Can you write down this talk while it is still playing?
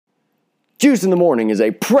Juice in the Morning is a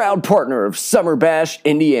proud partner of Summer Bash,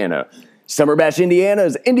 Indiana. Summer Bash, Indiana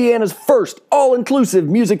is Indiana's first all-inclusive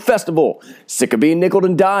music festival. Sick of being nickeled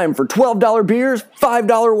and dimed for $12 beers,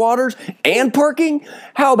 $5 waters, and parking?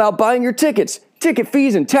 How about buying your tickets? Ticket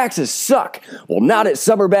fees and taxes suck. Well, not at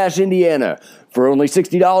Summer Bash, Indiana. For only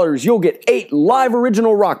 $60, you'll get 8 live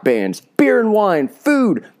original rock bands, beer and wine,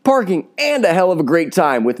 food, parking, and a hell of a great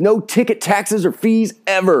time with no ticket taxes or fees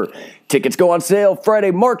ever. Tickets go on sale Friday,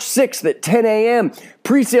 March 6th at 10 a.m.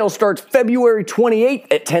 Pre-sale starts February 28th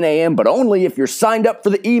at 10 a.m., but only if you're signed up for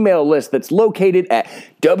the email list that's located at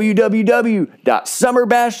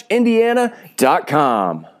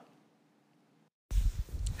www.summerbashindiana.com.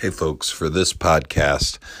 Hey folks, for this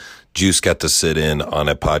podcast, Juice got to sit in on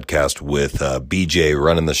a podcast with BJ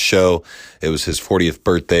running the show. It was his 40th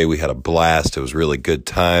birthday. We had a blast. It was a really good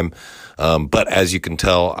time. But as you can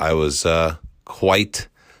tell, I was quite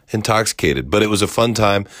intoxicated. But it was a fun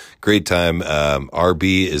time, great time.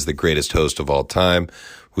 RB is the greatest host of all time.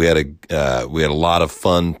 We had a lot of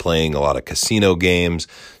fun playing a lot of casino games.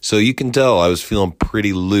 So you can tell I was feeling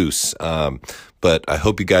pretty loose. But I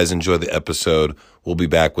hope you guys enjoy the episode. We'll be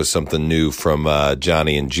back with something new from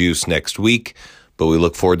Johnny and Juice next week, but we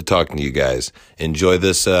look forward to talking to you guys. Enjoy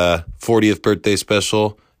this 40th birthday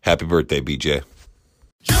special. Happy birthday, BJ.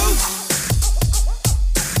 Juice!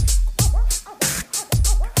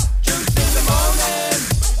 Juice in the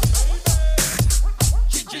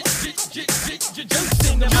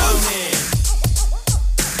morning.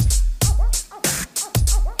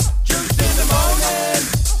 Juice in the morning. Juice in the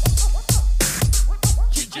morning.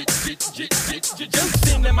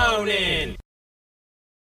 Juice in the morning.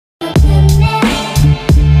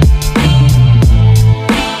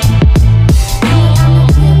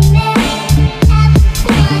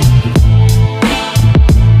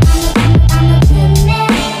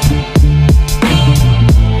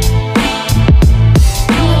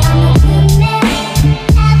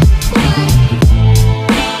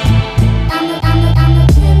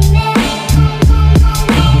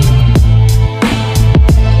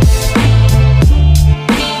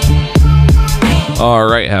 All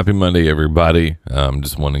right, happy Monday, everybody.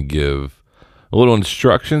 Just want to give a little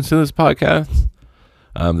instructions to this podcast.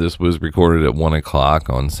 This was recorded at 1 o'clock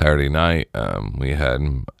on Saturday night. We had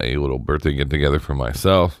a little birthday get-together for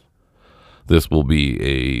myself. This will be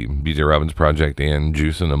a BJ Robbins Project and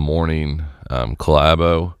Juice in the Morning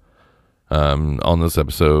collabo. On this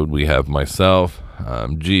episode, we have myself,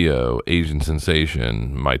 Gio, Asian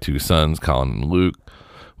Sensation, my 2 sons, Colin and Luke.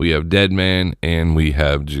 We have Deadman, and we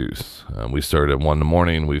have Juice. We started at 1 in the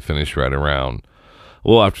morning. We finished right around a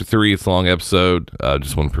little after 3. It's a long episode.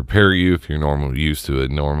 Just want to prepare you if you're normally used to a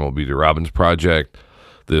normal BJ Robbins project.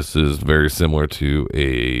 This is very similar to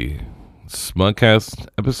a Smugcast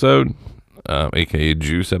episode, aka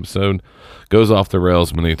Juice episode. Goes off the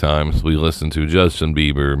rails many times. We listen to Justin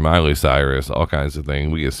Bieber, Miley Cyrus, all kinds of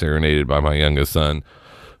things. We get serenaded by my youngest son,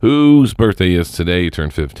 whose birthday is today. He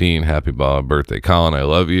turned 15. Happy birthday, Colin. I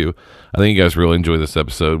love you. I think you guys really enjoy this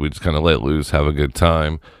episode. We just kind of let loose, have a good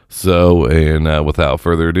time. So, and without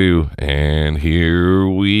further ado, and here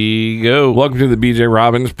we go. Welcome to the BJ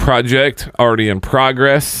Robbins Project, already in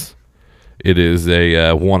progress. It is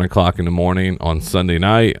a 1 o'clock in the morning on Sunday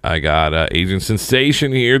night. I got Agent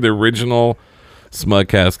Sensation here, the original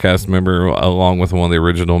Smugcast cast member, along with one of the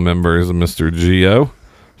original members, Mr. Gio.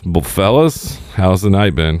 Well, fellas, how's the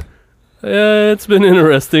night been? It's been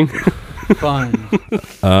interesting. Fun.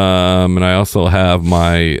 And I also have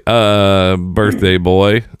my birthday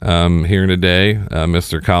boy here today,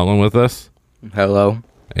 Mr. Colin, with us. Hello.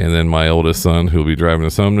 And then my oldest son, who will be driving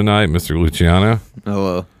us home tonight, Mr. Luciano.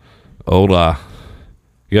 Hello. Hola.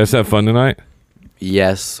 You guys have fun tonight?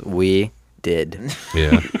 Yes, we did.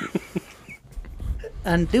 Yeah.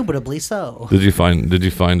 Indubitably so. Did you find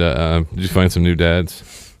some new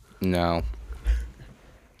dads? No,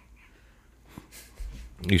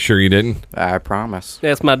 You sure you didn't? I promise.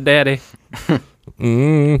 That's my daddy.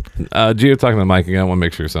 Gio, talking to the mic again. I want to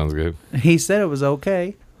make sure it sounds good. He said it was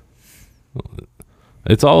okay.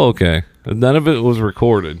 It's all okay. None of it was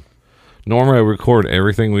recorded. Normally I record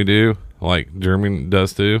everything we do, like Jeremy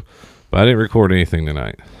does too, but I didn't record anything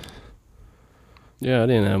tonight. Yeah, I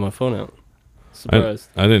didn't have my phone out. Surprised.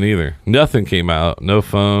 I didn't either. Nothing came out. No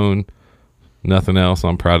phone. Nothing else.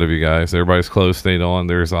 I'm proud of you guys. Everybody's clothes stayed on.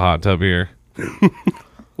 There's a hot tub here.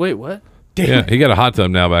 Wait, what? Yeah, he got a hot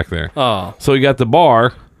tub now back there. Oh. So he got the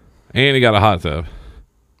bar, and he got a hot tub.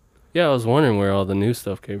 Yeah, I was wondering where all the new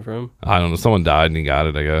stuff came from. I don't know. Someone died and he got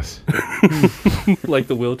it, I guess. Like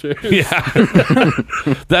the wheelchair. Yeah.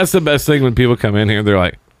 That's the best thing when people come in here. They're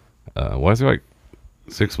like, why is there like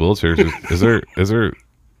 6 wheelchairs? Is there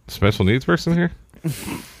special needs person here?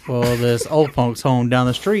 Well, this old folks home down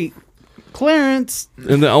the street. Clarence.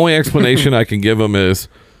 And the only explanation I can give them is,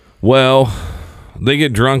 well, they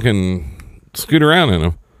get drunk and scoot around in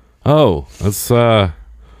them. Oh, it's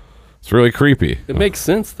really creepy. It makes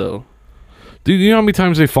sense though. Dude, you know how many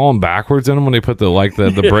times they've fallen backwards in them when they put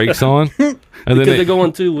the brakes on? And Because they go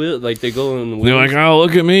on two wheels, like they go on the they're wheels. like, oh,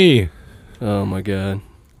 look at me. Oh my god.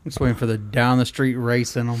 Just waiting for the down the street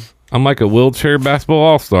racing them. I'm like a wheelchair basketball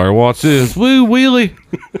all-star. Watch this. Woo, wheelie.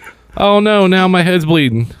 Oh, no, now my head's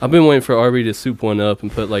bleeding. I've been waiting for Arby to soup one up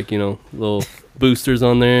and put like, little boosters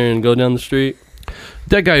on there and go down the street.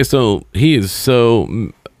 That guy is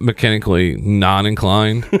so mechanically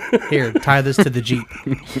non-inclined. Here, tie this to the Jeep.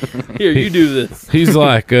 Here, you do this. He's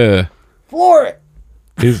like, Floor it.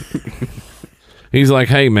 he's like,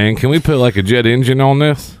 hey, man, can we put like a jet engine on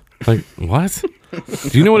this? Like, what?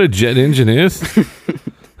 Do you know what a jet engine is?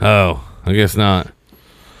 Oh, I guess not.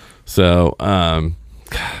 So, God,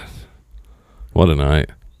 what a night.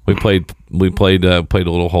 We played a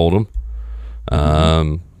little Hold'em.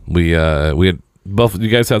 We had buffalo. You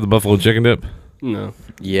guys have the buffalo chicken dip? No.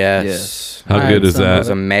 Yes. How I good had is some of That that? was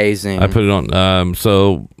amazing. I put it on.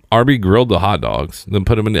 So RB grilled the hot dogs, then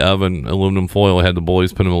put them in the oven, aluminum foil. I had the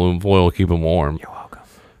boys put them in aluminum foil, keep them warm. You're welcome.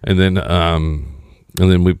 And then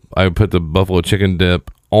I put the buffalo chicken dip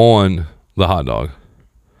on the hot dog,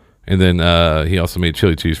 and then he also made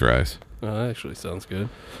chili cheese fries. Oh, that actually sounds good.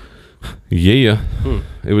 Yeah,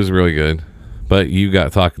 It was really good. But you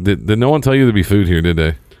got talking. Did no one tell you there'd be food here? Did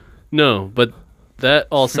they? No, but that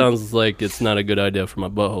all sounds like it's not a good idea for my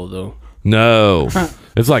butthole though. No,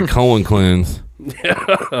 it's like colon cleanse.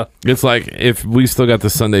 It's like if we still got the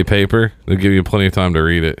Sunday paper, they'll give you plenty of time to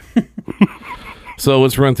read it. So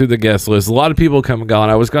let's run through the guest list. A lot of people come and gone.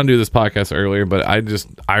 I was going to do this podcast earlier, but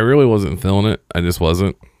I really wasn't feeling it. I just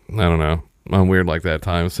wasn't. I don't know. I'm weird like that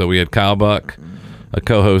time. So we had Kyle Buck,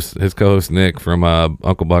 his co-host Nick from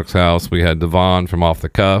Uncle Buck's house. We had Devon from Off the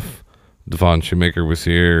Cuff. Devon Shoemaker was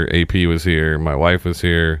here. AP was here. My wife was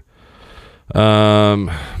here.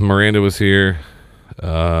 Miranda was here.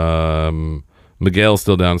 Miguel's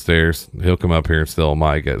still downstairs. He'll come up here still,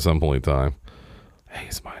 Mike, at some point in time. Hey,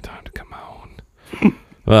 it's my time to come on.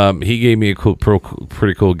 He gave me a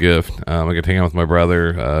pretty cool gift. I got to hang out with my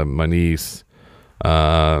brother, my niece,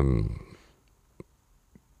 my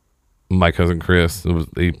cousin Chris.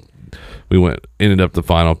 We ended up the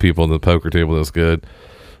final people in the poker table. That was good.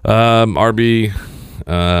 RB,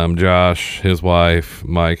 Josh, his wife,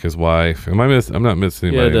 Mike, his wife. I'm not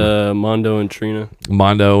missing You anybody. had Mondo and Trina.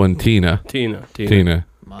 Mondo and Tina. Tina. Tina.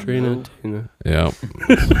 Trina. Yeah.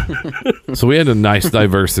 So we had a nice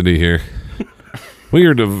diversity here. We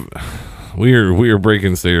are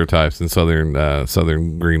breaking stereotypes in southern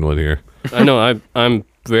Greenwood here. I know. I'm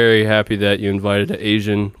very happy that you invited an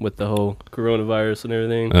Asian with the whole coronavirus and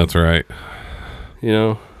everything. That's right.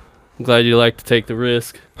 I'm glad you like to take the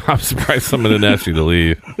risk. I'm surprised someone didn't ask you to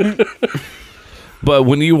leave. But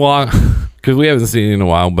when you walk, because we haven't seen you in a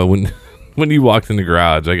while, but when you walked in the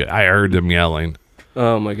garage, I heard them yelling.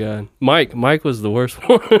 Oh my god, Mike was the worst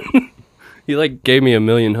one. He gave me a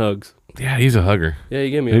million hugs. Yeah, he's a hugger. Yeah, he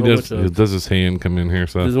gave me a He whole bunch does, of he hugs. does his hand come in here.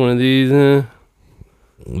 This So is one of these.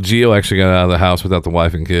 Gio actually got out of the house without the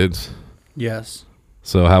wife and kids. Yes.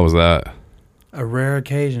 So how was that? A rare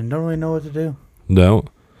occasion. Don't really know what to do. No,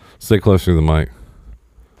 stay closer to the mic.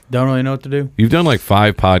 Don't really know what to do. You've done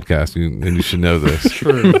 5 podcasts, and you should know this.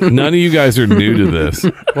 True. None of you guys are new to this.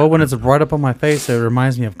 Well, when it's right up on my face, it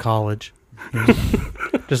reminds me of college.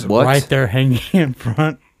 Just What? right there hanging in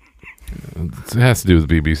front. It has to do with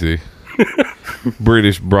the BBC,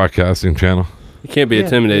 British Broadcasting Channel. You can't be Yeah,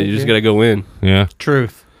 intimidated. yeah, You just yeah. gotta go in. Yeah,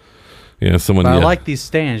 Truth. yeah. Someone. But I Yeah, like these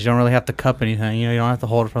stands. You don't really have to cup anything. You don't have to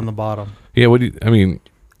hold it from the bottom. yeah. What do you? I mean,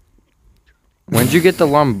 When'd you get the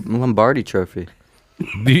Lombardi trophy?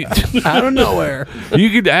 Out of nowhere. you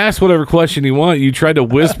could ask whatever question you want. You tried to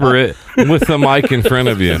whisper it with the mic in front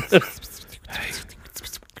of you.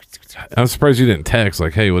 I'm surprised you didn't text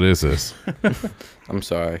hey, what is this? I'm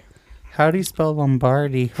sorry. How do you spell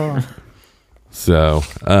Lombardi? Huh? So,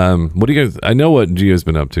 what do you guys? I know what Gio's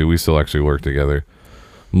been up to. We still actually work together.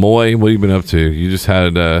 Moy, what have you been up to? You just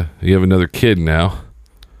had you have another kid now.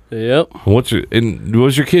 Yep. Was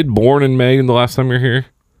your kid born in May the last time you were here?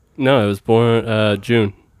 No, it was born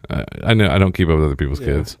June. I know I don't keep up with other people's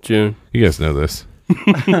kids. June. You guys know this.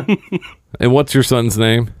 And what's your son's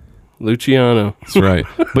name? Luciano. That's right.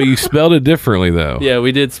 But you spelled it differently though. Yeah,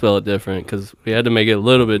 we did spell it different because we had to make it a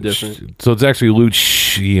little bit different. So it's actually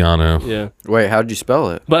Luciano. Yeah. Wait, how'd you spell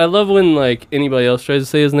it? But I love when anybody else tries to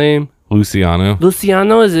say his name. Luciano.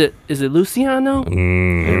 Luciano, is it Luciano?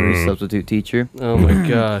 Every substitute teacher. Oh my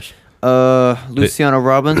gosh. Luciano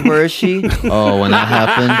Robbins, where is she? Oh, when that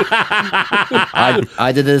happened,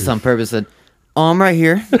 I did this on purpose. Said, "Oh, I'm right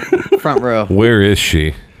here, front row." Where is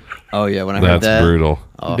she? Oh yeah, when I heard That's that, brutal.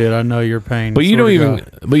 Oh. Dude, I know your pain. But you Swear don't to even.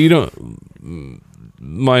 God. But you don't.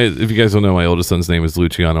 If you guys don't know, my oldest son's name is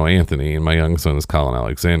Luciano Anthony, and my young son is Colin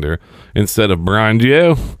Alexander. Instead of Brian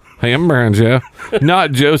Joe, hey, I'm Brian Joe,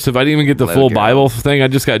 not Joseph. I didn't even get the full Bible thing. I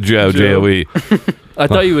just got Joe. J-O-E. I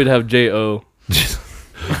thought you would have J-O.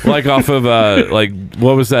 Like off of like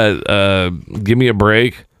what was that? Give Me a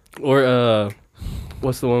Break. Or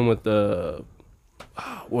what's the one with the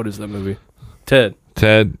what is that movie? Ted.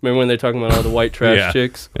 Remember when they're talking about all the white trash Yeah.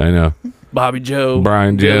 chicks? I know. Bobby Joe,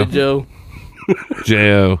 Brian Joe. Joe.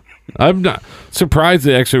 J-O. I'm not surprised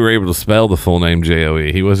they actually were able to spell the full name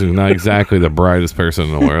J-O-E. He wasn't not exactly the brightest person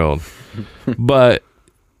in the world. But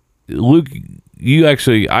Luke,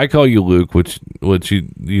 I call you Luke, which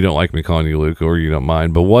you don't like me calling you Luke, or you don't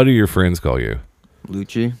mind. But what do your friends call you?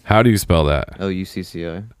 Lucci. How do you spell that?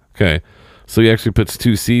 Lucci. Okay. So he actually puts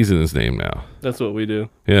 2 C's in his name now. That's what we do.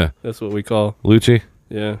 Yeah. That's what we call. Lucci?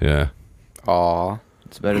 Yeah. Yeah. Aw,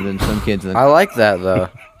 it's better than some kids. I like that though.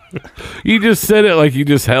 You just said it like you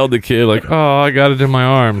just held the kid like, oh, I got it in my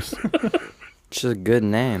arms. It's just a good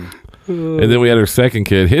name. And then we had our second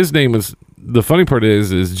kid. His name was, the funny part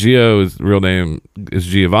is Gio's real name is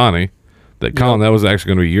Giovanni. That Colin, that was actually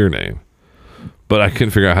going to be your name. But I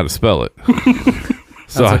couldn't figure out how to spell it.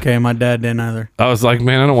 So That's okay. My dad didn't either. I was like,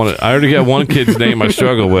 man, I don't want to. I already got one kid's name I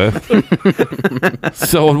struggle with.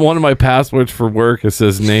 So in one of my passports for work, it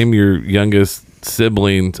says name your youngest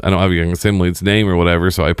sibling. I don't have a youngest sibling's name or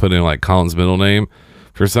whatever. So I put in like Colin's middle name.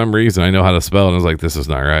 For some reason, I know how to spell it. And I was like, this is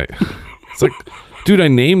not right. It's like, dude, I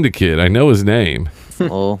named the kid. I know his name.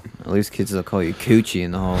 Well, at least kids will call you Coochie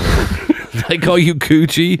in the hallway. They call you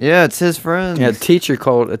Coochie? Yeah, it's his friend. Yeah, teachers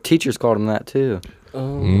called him that too.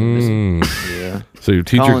 Yeah. So your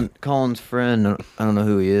teacher, Colin's friend, I don't know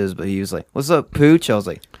who he is, but he was like, "What's up, Pooch?" I was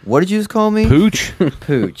like, "What did you just call me?" Pooch?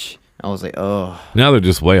 Pooch. I was like, "Oh." Now they're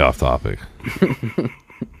just way off topic. Did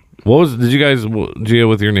you guys, Gio,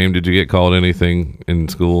 with your name, did you get called anything in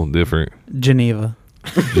school different? Geneva.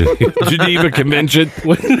 Geneva Convention?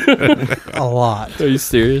 A lot. Are you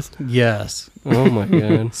serious? Yes. Oh my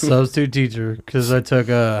god. Substitute teacher, because I took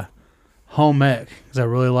home ec, because I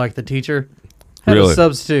really liked the teacher. Had Really? a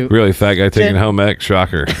substitute. Really, fat guy taking home ec?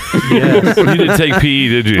 Shocker. Yes. You didn't take PE,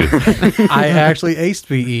 did you? I actually aced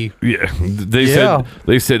PE. Yeah. Yeah.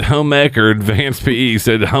 They said home ec or advanced PE.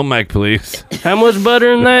 Said home ec, please. How much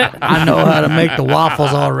butter in that? I know how to make the waffles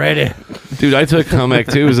already. Dude, I took home ec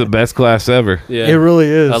too. It was the best class ever. Yeah. It really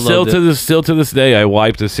is. I love Still to this day, I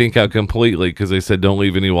wiped the sink out completely because they said don't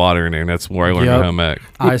leave any water in there, and that's where I learned Yep. home ec.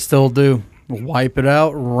 I still do. Wipe it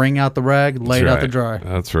out, wring out the rag, lay it out to dry.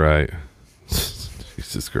 That's right.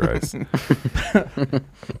 Jesus Christ.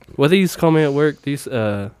 What they used to call me at work? These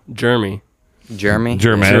Jeremy. Jeremy.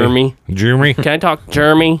 Jeremy. Can I talk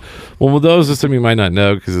Jeremy? Well, with those, some of you might not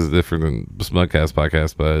know because it's different than Smugcast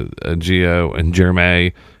podcast, but Gio and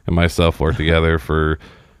Jermaine and myself worked together for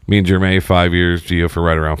me and Jermaine 5 years, Gio for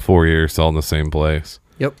right around 4 years, all in the same place.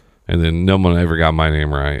 Yep. And then no one ever got my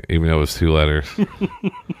name right, even though it was 2 letters.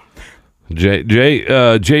 It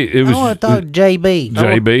I was want to talk to JB.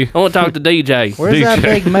 JB. I want to talk to DJ. Where's DJ. that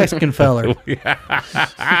big Mexican feller?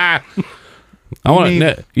 I want mean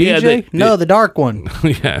to. Yeah, DJ? No, the dark one.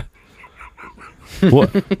 yeah.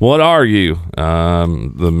 What are you?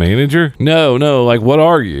 The manager? No. Like, what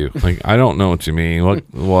are you? Like, I don't know what you mean. What?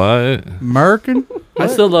 Merkin? I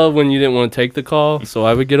still love when you didn't want to take the call, so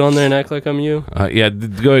I would get on there and act like I'm you, Yeah,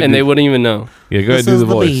 go ahead. and they wouldn't even know. Yeah, go ahead. Do the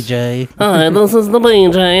voice. BJ. Hi, this is the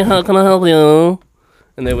BJ. How can I help you?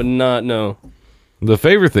 And they would not know. The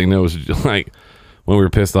favorite thing though was just, like when we were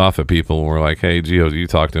pissed off at people and we're like, "Hey, Gio, you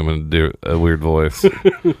talk to him and do a weird voice."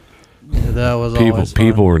 That was always fun.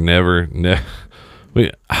 People were never.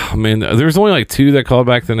 Oh man, there's only like 2 that called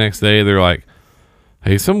back the next day. They're like,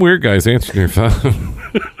 "Hey, some weird guy's answering your phone."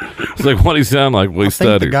 It's like, what do you sound like? We I think the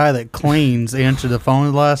stuttered. guy that cleans answered the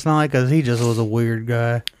phone last night because he just was a weird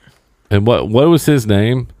guy. And what was his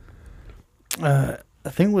name? I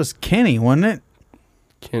think it was Kenny, wasn't it?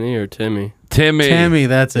 Kenny or Timmy? Timmy. Timmy,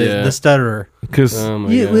 that's it. Yeah. The stutterer. Because Oh my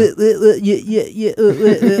god.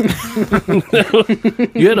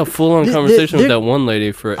 You had a full-on conversation with that one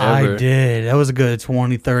lady forever. I did. That was a good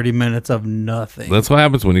 20, 30 minutes of nothing. that's what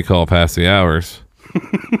happens when you call past the hours,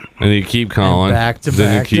 and you keep calling. Back to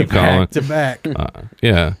then back you keep to calling. back to back.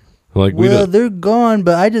 Yeah, like we Well, don't. they're gone,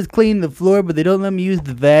 but I just cleaned the floor, but they don't let me use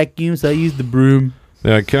the vacuum, so I use the broom.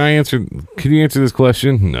 They're like, can you answer this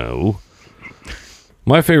question? No.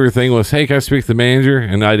 My favorite thing was, hey, can I speak to the manager?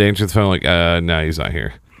 And I'd answer the phone like, no, he's not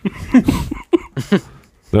here.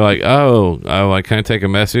 They're like, oh, like, can I take a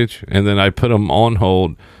message? And then I put them on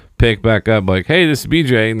hold, pick back up, like, hey, this is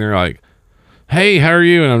BJ. And they're like, hey, how are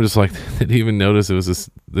you? And I'm just like, didn't even notice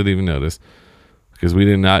didn't even notice. Because we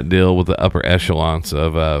did not deal with the upper echelons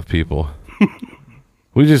of people.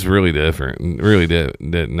 We just really different. Really did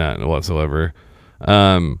not whatsoever.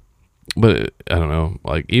 But I don't know.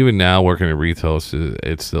 Like, even now working at retail,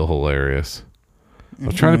 it's still hilarious. I've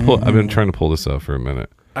been trying to pull this up for a minute.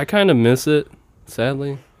 I kind of miss it,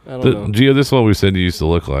 sadly. I don't know. Gio, this is what we said you used to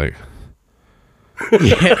look like.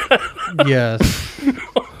 Yes.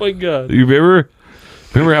 Oh my god. You remember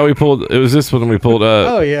how we pulled? It was this one we pulled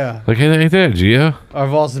up. Oh yeah. Like, hey, ain't that Gio?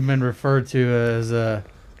 I've also been referred to as a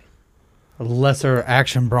lesser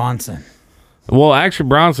Action Bronson. Well, Action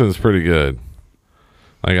Bronson's pretty good.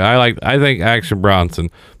 Like, I think Action Bronson,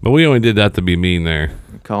 but we only did that to be mean there.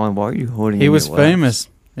 Colin, why are you holding? He was famous.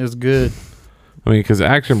 It was good. I mean, because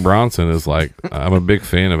Action Bronson is like, I'm a big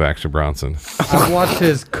fan of Action Bronson. I watched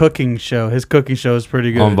his cooking show. His cooking show is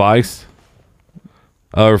pretty good. On Vice?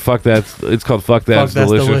 Or Fuck That's, it's called Fuck That's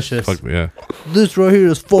Delicious. Fuck, yeah. This right here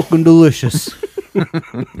is fucking delicious.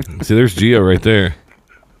 See, there's Gio right there.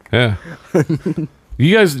 Yeah.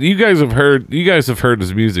 You guys have heard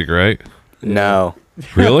his music, right? No.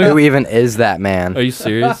 Really? Who even is that man? Are you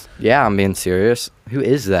serious? Yeah, I'm being serious. Who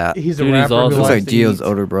is that? He's a Dude, he's rapper. awesome. Who Looks like likes to Gio's eat.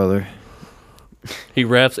 older brother. He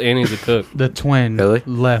raps and he's a cook. The twin Really?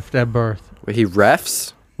 left at birth. Wait, he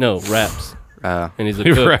refs? No, raps. Oh. And he's a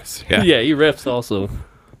He cook. refs, yeah. Yeah, he refs also.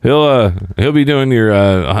 He'll be doing your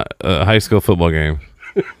high school football game.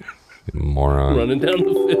 Moron. Running down the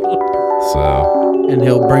field. So And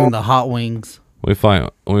he'll bring the hot wings. we find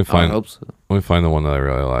I hope so. we find the one that I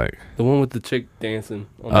really like. The one with the chick dancing.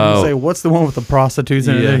 On Oh. Say, what's the one with the prostitutes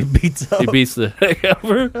in it Yeah. that he beats up? He beats the heck out of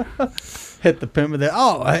her. Hit the pimp with it.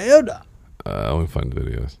 Oh, hell no. We find the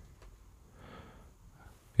videos.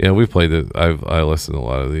 Yeah, we played it. I listened to a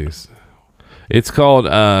lot of these. It's called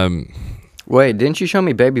Wait, didn't you show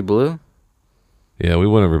me Baby Blue? yeah, we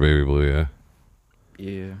went over Baby Blue, yeah.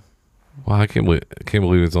 Yeah. Wow, I can't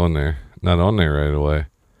believe it's on there. Not on there right away.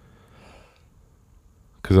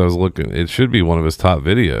 Because I was looking, it should be one of his top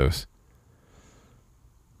videos. Is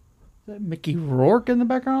that Mickey Rourke in the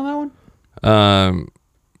background on that one?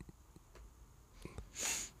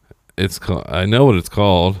 It's called. I know what it's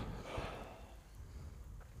called.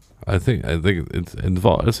 I think it's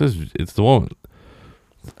involved. It says it's the one.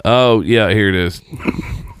 Oh yeah, here it is.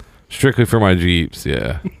 Strictly for my Jeeps.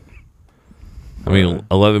 Yeah. I mean,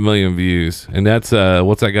 11 million views, and that's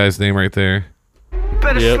what's that guy's name right there?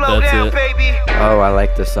 Better Yep, slow that's down, it. baby. Oh, I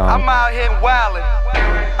like this I'm song. out here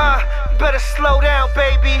wildin'. Better slow down,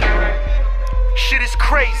 baby. Shit is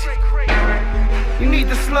crazy. You need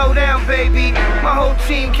to slow down, baby. My whole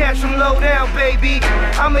team catch 'em low down, baby.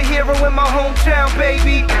 I'm a hero in my hometown,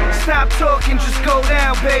 baby. Stop talking, just go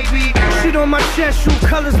down, baby. Shit on my chest, shoot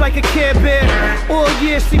colors like a Care Bear. All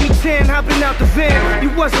year, see me tan, hopping out the van.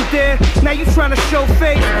 You wasn't there, now you trying to show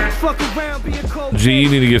face. Fuck around, be a cold. Gee, you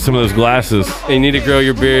need to get some of those glasses. And you need to grow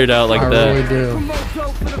your beard out like I that. really do.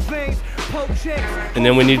 And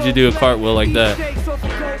then we need you to do a cartwheel like that.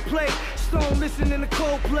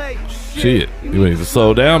 Shit, you need to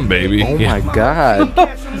slow down, baby. Oh Yeah. my god.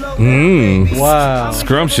 Wow.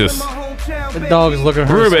 Scrumptious. The dog is looking at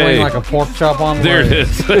her Ruby. swing like a pork chop on the There it leg.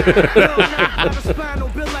 is.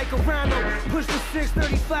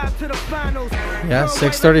 Yeah,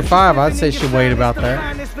 635. I'd say she weighed about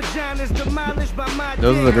that.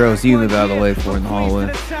 Those are the girls he lived out of the way for in the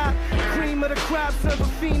hallway.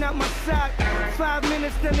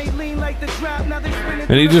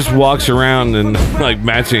 And he just walks around and like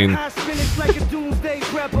matching.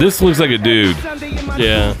 This looks like a dude.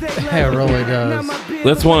 Yeah. It really does.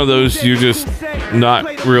 That's one of those you're just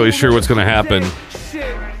not really sure what's going to happen.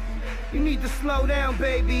 You need to slow down,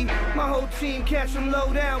 baby. My whole team catch 'em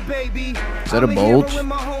low down, baby. Is that a bulge?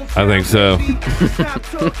 I think so.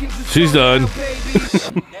 She's done.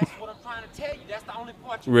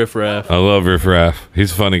 Riff Raff. I love Riff Raff.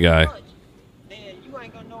 He's a funny guy.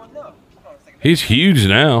 He's huge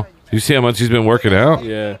now. You see how much he's been working out?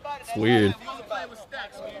 Yeah. It's weird.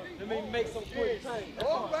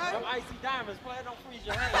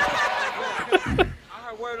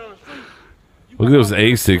 Look at those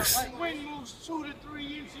Asics.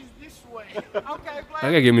 I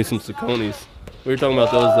gotta give me some Sauconys. We were talking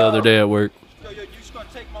about those the other day at work. You just gonna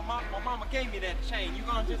take my mama gave me that chain. You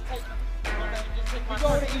gonna just take my shrimp. You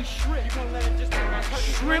gonna eat shrimp. You gonna let it just take my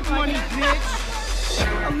shrimp money, bitch.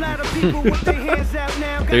 A lot of people with their hands out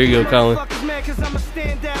now. There you go, Colin.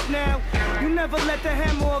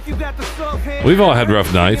 We've all had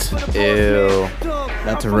rough nights. Ew.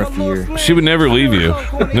 That's a rough year. She would never leave you,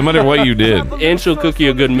 no matter what you did. And she'll cook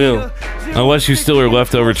you a good meal. Unless you steal her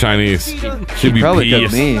leftover Chinese. She'd be Probably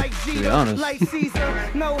cooked pissed. me, to be honest.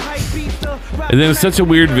 And then it's such a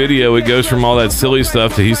weird video. It goes from all that silly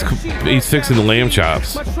stuff to he's fixing the lamb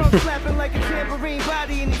chops.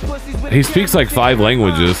 He speaks like 5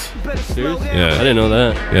 languages. Seriously? Yeah. I didn't know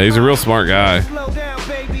that. Yeah, he's a real smart guy.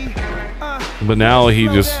 But now he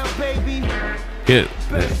just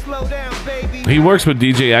he works with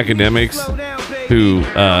DJ Academics, who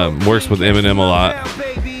works with Eminem a lot.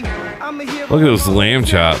 Look at those lamb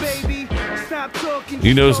chops.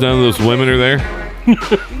 You notice none of those women are there?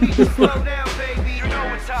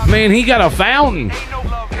 Man, he got a fountain.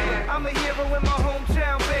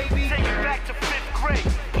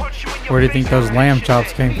 Where do you think those lamb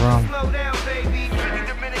chops came from?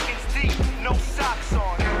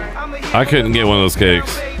 I couldn't get one of those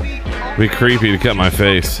cakes. It'd be creepy to cut my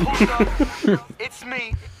face.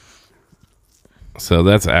 So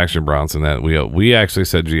that's Action Bronson. That we actually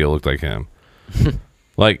said Gio looked like him.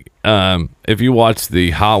 Like, if you watch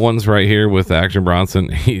the Hot Ones right here with Action Bronson,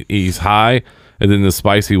 he's high, and then the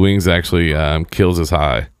spicy wings actually kills his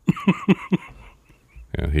high.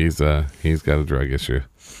 Yeah, he's got a drug issue.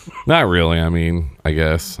 Not really. I mean, I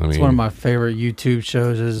guess. It's one of my favorite YouTube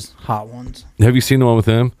shows is Hot Ones. Have you seen the one with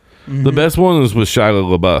him? Mm-hmm. The best one was with Shia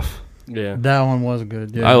LaBeouf. Yeah, that one was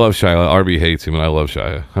good. Yeah, I love Shia. RB hates him, and I love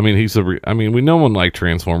Shia. I mean, we no one liked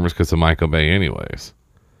Transformers because of Michael Bay, anyways.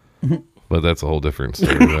 But that's a whole different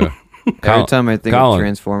story. Every time I think Colin, of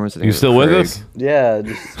Transformers, I think you of still with Craig. us? Yeah,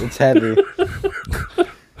 it's heavy.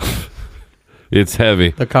 It's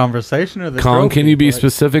heavy. The conversation or the Colin, trophy? can you be Like,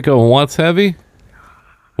 specific on what's heavy?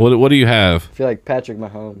 What do you have? I feel like Patrick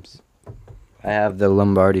Mahomes. I have the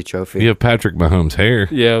Lombardi Trophy. You have Patrick Mahomes' hair.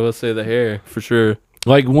 yeah. We'll say the hair for sure.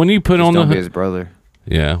 Like when you put Just on don't be the his brother.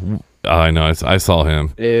 yeah, I know. I saw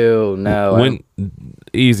him. Ew, no.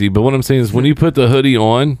 Easy, but what I'm saying is when you put the hoodie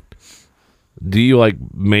on, do you like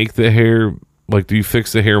make the hair like? Do you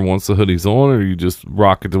fix the hair once the hoodie's on, or you just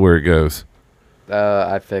rock it to where it goes?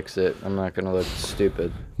 I fix it. I'm not gonna look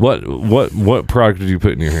stupid. What product did you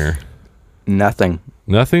put in your hair? Nothing.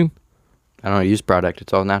 Nothing. I don't use product.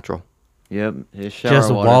 It's all natural. Yep, his shower just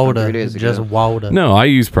water from 3 water. days Just ago. water. No, I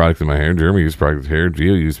use product in my hair. Jeremy used product in hair.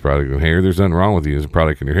 Gio used product in hair. There's nothing wrong with using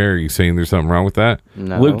product in your hair. Are you saying there's something wrong with that?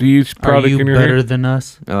 No. Luke, do you use Are product you in your better hair? than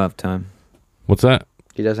us? I don't have time. What's that?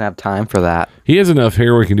 He doesn't have time for that. He has enough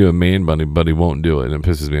hair where he can do a man bun, but he won't do it, and it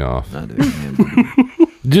pisses me off. Not doing it.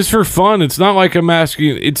 Just for fun. It's not like I'm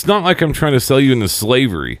asking. It's not like I'm trying to sell you into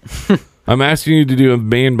slavery. I'm asking you to do a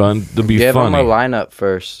man bun to be Give funny. him a lineup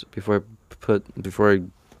first before he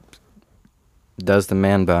does the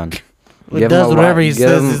man bun. It Give him does a whatever li- he give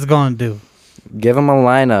says him- he's going to do. Give him a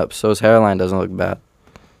lineup so his hairline doesn't look bad.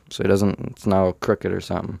 So it's not all crooked or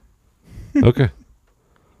something. Okay.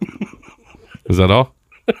 Is that all?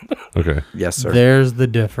 Okay. Yes, sir. There's the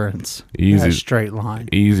difference. Easy. That straight line.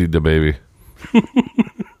 Easy to baby.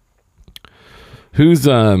 Who's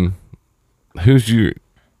your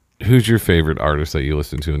favorite artist that you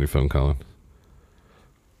listen to on your phone, Colin?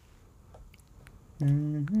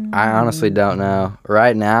 I honestly don't know.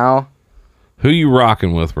 Right now, Who you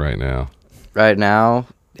rocking with right now? NBA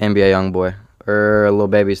Youngboy or Lil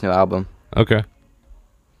Baby's new album. Okay.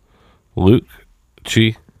 Luke,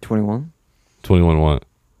 Chi, 21? 21 what?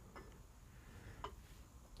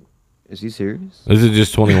 Is he serious? Is it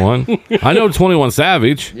just 21? I know 21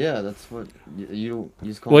 Savage. Yeah, that's what you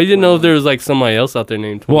just call. Well, you didn't know if there was like somebody else out there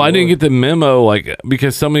named. Well, I 21. didn't get the memo, like,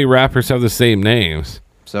 because so many rappers have the same names.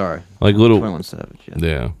 Sorry, Like little. 21 Savage. Yeah.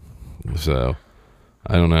 Yeah. So,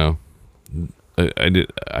 I don't know.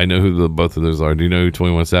 I know who both of those are. Do you know who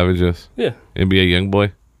 21 Savage is? Yeah. NBA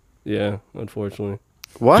Youngboy? Yeah. Unfortunately.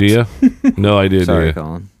 What? Gia? No idea. Sorry, do you?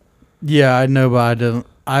 Colin. Yeah, I know, but I don't.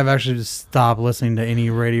 I've actually just stopped listening to any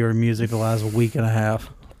radio or music the last week and a half.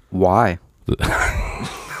 Why?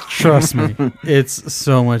 Trust me, it's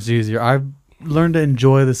so much easier. I've learned to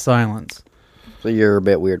enjoy the silence. So you're a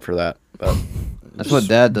bit weird for that. But That's what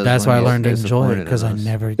Dad does. That's when why I he learned to gets enjoy it disappointed because in I us.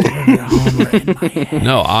 never get it at home or in my head.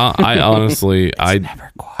 No, I honestly,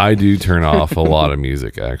 Never quiet. I do turn off a lot of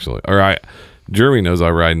music, actually. Or Jeremy knows I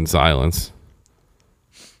ride in silence.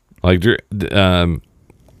 Like, the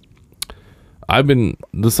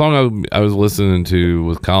song I was listening to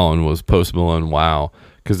with Colin was Post Malone Wow,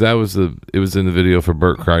 because it was in the video for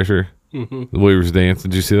Burt Kreischer. Mm-hmm. The way he was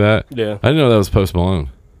dancing. Did you see that? Yeah. I didn't know that was Post Malone.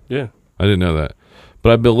 Yeah. I didn't know that.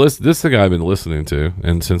 But I've been this is the guy I've been listening to,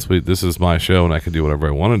 and since this is my show and I can do whatever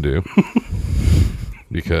I want to do,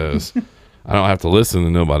 because I don't have to listen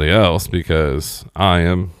to nobody else because I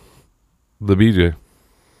am the BJ.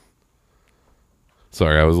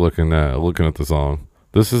 Sorry, I was looking at the song.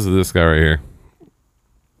 This is this guy right here.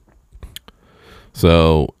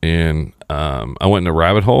 So I went in a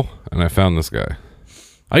rabbit hole and I found this guy.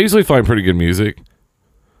 I usually find pretty good music,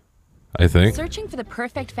 I think. Searching for the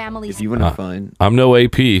perfect family. If you want to find, I'm no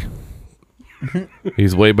AP.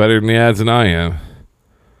 He's way better than the ads than I am.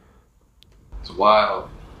 It's wild.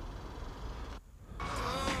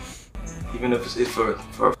 Even if it's for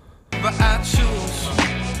But I choose.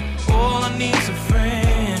 All I need is a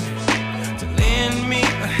friend to lend me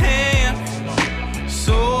a hand.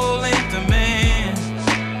 Soul in demand.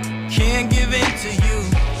 Can't give in to you.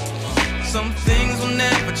 Some things will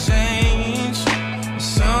never change.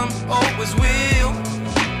 Some always will.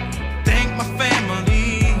 Thank my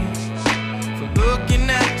family for looking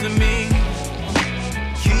after me.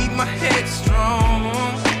 Keep my head strong.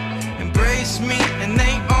 Embrace me in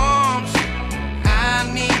their arms. I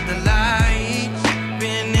need the light.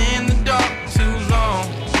 Been in the dark too long.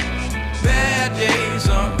 Bad days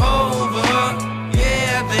are over.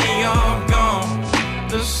 Yeah, they are gone.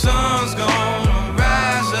 The sun's gonna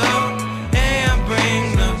rise up and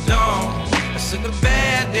bring the dawn. I said the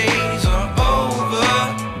bad days are over.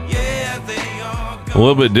 Yeah, they are gone. A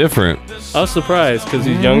little bit different. I was surprised because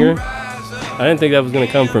he's younger. I didn't think that was gonna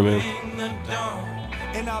come from him.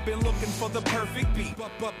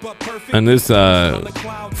 And this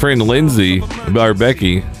friend Lindsay, or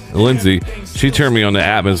Becky, Lindsay, she turned me on the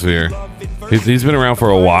Atmosphere. He's been around for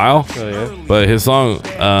a while, Oh yeah. but his song,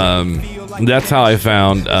 that's how I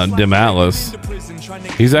found Dim Atlas.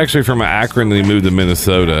 He's actually from Akron and he moved to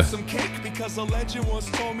Minnesota.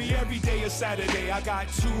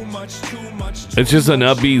 It's just an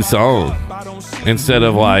upbeat song instead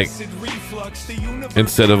of like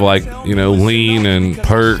Lean and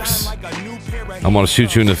Perks. I'm gonna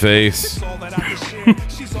shoot you in the face.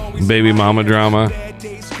 Baby mama drama.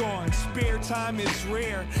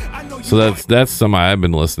 So that's something I've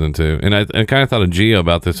been listening to, and I kind of thought of Gio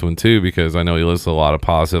about this one too because I know he listens to a lot of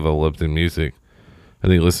positive, uplifting music. I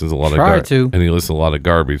think he listens to a lot and he listens to a lot of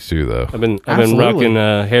garbage too, though. I've been rocking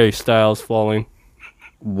Harry Styles Falling.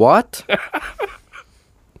 What?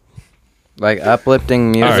 Like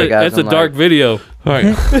uplifting music. That's a dark video. All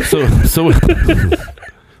right,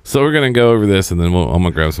 so we're gonna go over this, and then I'm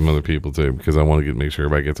gonna grab some other people too because I want to make sure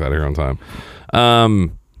everybody gets out of here on time.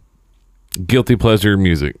 Guilty pleasure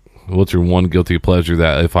music. What's your one guilty pleasure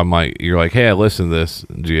that if you're like, hey, I listen to this,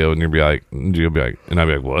 Gio, and Gio be like, and I'd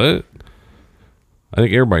be like, what? I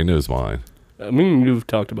think everybody knows mine. I mean, you've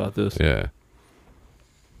talked about this. Yeah.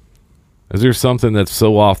 Is there something that's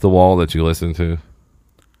so off the wall that you listen to?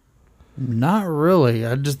 Not really.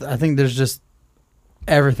 I think there's just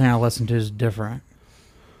everything I listen to is different.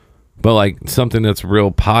 But like something that's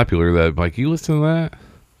real popular that like you listen to that?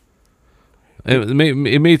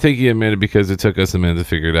 It may take you a minute because it took us a minute to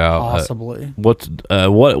figure it out. Possibly.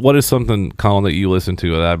 What is something, Colin, that you listen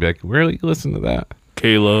to that I'd be like, really, you listen to that?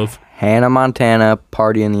 K-Love. Hannah Montana,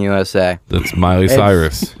 Party in the USA. That's Miley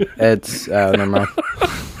Cyrus. It's never mind.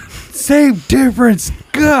 Same difference.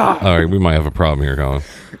 God. All right, we might have a problem here, Colin.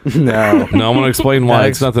 No. No, I'm gonna explain why.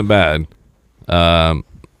 It's nothing bad.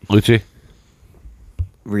 Lucci?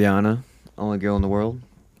 Rihanna, only girl in the world.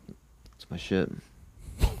 That's my shit.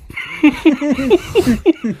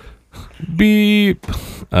 Beep.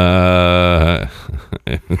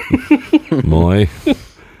 Moy.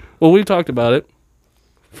 Well, we talked about it.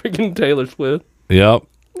 Freaking Taylor Swift. Yep.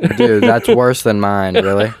 Dude, that's worse than mine,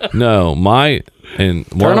 really. No,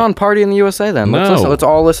 Turn on Party in the USA then. Let's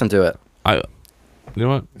all listen to it. You know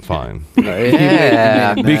what? Fine.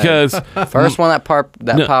 Yeah. Because first one that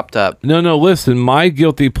popped up. No, listen, my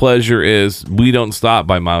guilty pleasure is We Don't Stop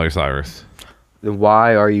by Miley Cyrus.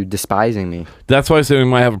 Why are you despising me? That's why I said we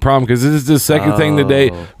might have a problem because this is the second thing today.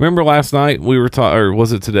 Remember last night we were talking, or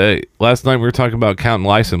was it today? Last night we were talking about counting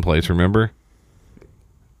license plates, remember?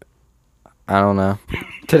 I don't know.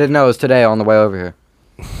 No, it was today on the way over here.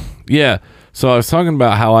 Yeah. So I was talking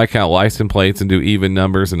about how I count license plates and do even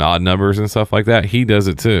numbers and odd numbers and stuff like that. He does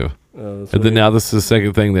it too. And then now this is the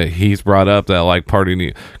second thing that he's brought up that I like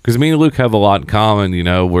partying. Because me and Luke have a lot in common. You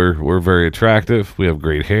know, we're very attractive. We have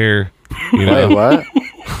great hair. You know? Wait, what?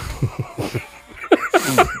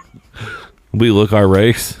 We look our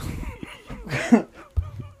race.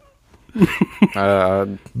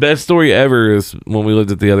 Best story ever is when we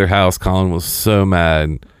lived at the other house. Colin was so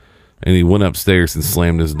mad, and he went upstairs and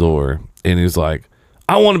slammed his door. And he's like,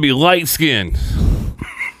 "I want to be light skinned."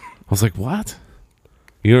 was like, what?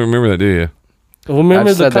 You don't remember that, do you? Well, remember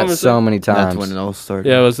I've the said that conversation? so many times. That's when it all started.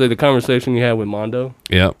 Yeah, I was the conversation you had with Mondo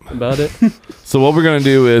Yep. about it. So what we're gonna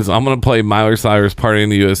do is I'm gonna play Miley Cyrus "Party in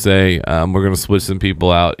the USA." We're gonna switch some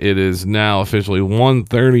people out. It is now officially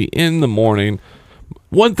 1:30 in the morning.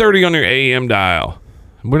 1:30 on your AM dial.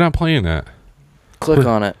 We're not playing that. Click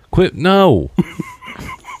on it. Quit. No.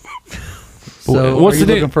 So What's are you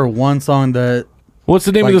the looking name? for one song that What's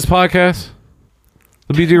the name like- of this podcast?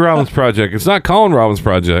 The BJ Robbins Project. It's not Colin Robbins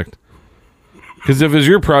Project. Because if it's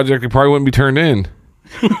your project, it probably wouldn't be turned in.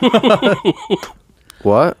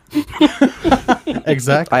 What?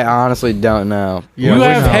 exactly? I honestly don't know. Yeah, you we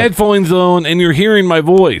have know. headphones on and you're hearing my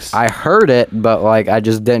voice. I heard it, but like I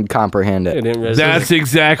just didn't comprehend It it. didn't resonate. That's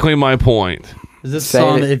exactly my point. Is this Say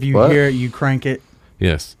song it- that if you what? hear it, you crank it?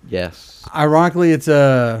 Yes. Yes. Ironically, it's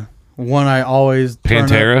one I always turn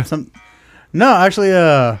Pantera? up. No, actually,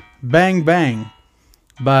 "Bang Bang"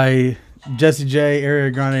 by Jessie J,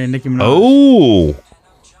 Ariana Grande, and Nicki Minaj. Oh,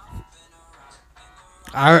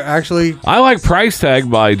 I actually I like Price Tag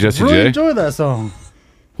by Jessie really J. enjoy that song.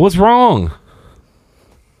 What's wrong?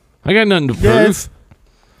 I got nothing to prove. Yeah, it's-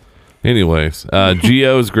 Anyways,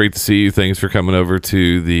 Gio, it's great to see you. Thanks for coming over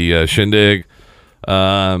to the shindig.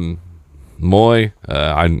 Moy,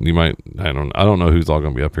 I don't know who's all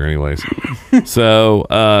gonna be up here anyways. So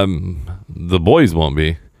the boys won't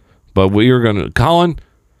be, but we are gonna. Colin,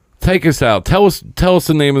 take us out. Tell us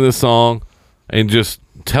the name of this song, and just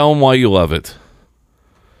tell them why you love it.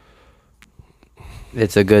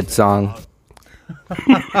 It's a good song.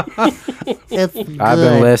 It's I've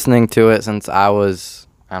been listening to it since I was,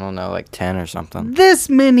 I don't know, like 10 or something. This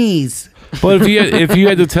minis. But if you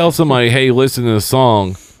had to tell somebody, hey, listen to the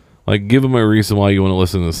song, like give them a reason why you want to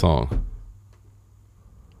listen to the song.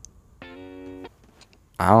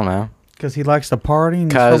 I don't know. Because he likes to party. and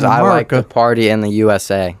he's Because from I like to America, party in the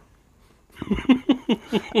USA.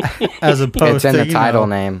 as opposed It's in to the title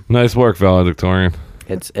name. Nice work, valedictorian.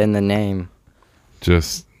 It's in the name.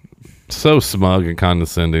 Just so smug and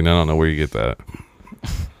condescending. I don't know where you get that.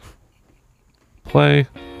 Play.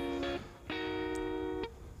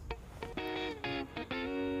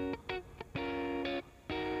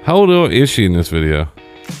 How old is she in this video?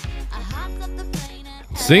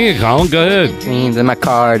 Sing it, Colin. Go ahead. Jeans in my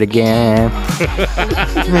cardigan.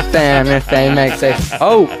 If makes it.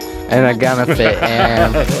 Oh, and I'm gonna fit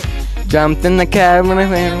in. Jumped in the cab when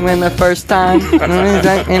I went the first time.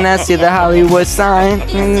 And I see the Hollywood sign.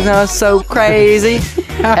 And it was so crazy.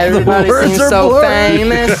 Everybody seems so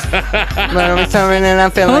famous. But I'm turning and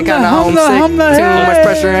I'm feeling kind of homesick. Too much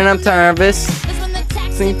pressure and I'm nervous.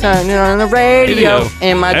 Turning on the radio,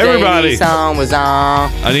 and my Jay-Z song was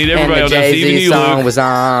on. I need everybody and the on this, even Jay-Z you, song Luke. was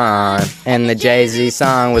on, and the Jay-Z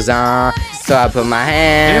song was on. So I put my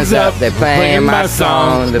hands up, they're playing my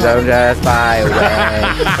song. The don't just fly away.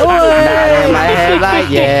 Not in my head like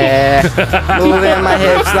yeah, moving my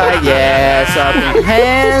hips like yeah. So I put my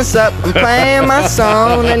hands up, I'm playing my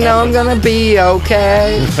song, and know I'm gonna be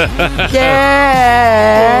okay.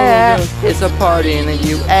 Yeah, it's a party in the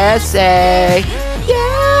USA.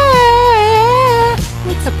 Yeah,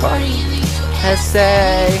 it's a party in the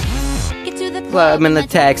USA. Club in the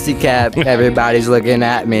taxi cab, everybody's looking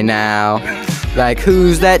at me now. Like,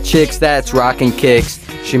 who's that chick that's rocking kicks?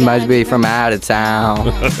 She must be from out of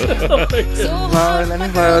town.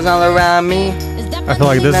 Clothes all around me. I feel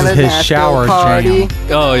like this is his shower jam.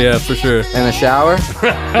 Oh yeah, for sure. In the shower?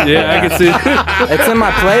 Yeah, I can see it. It's in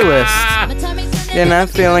my playlist. And I'm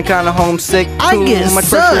feeling kind of homesick. Too much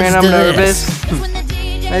pressure and I'm nervous.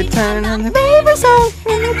 I turned on the Bieber song,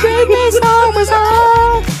 and the Britney song was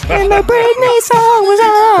on, and the Britney song was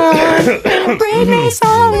on, and the Britney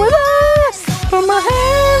song was on. Put my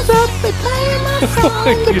hands up, they play my song,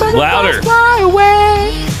 the butterflies Louder. fly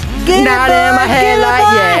away. Not in my head like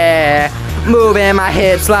yeah, moving my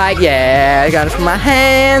hips like yeah. Gotta put my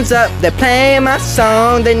hands up, they play my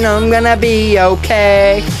song, they know I'm gonna be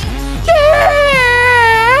okay.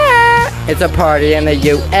 Yeah, it's a party in the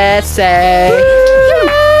USA.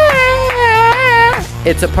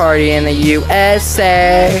 It's a party in the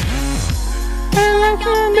USA.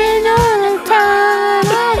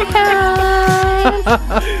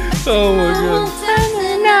 Oh my god.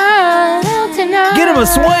 Get him a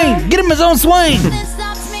swing. Get him his own swing.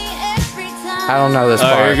 I don't know this All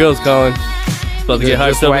right, part. here goes, Colin. About to get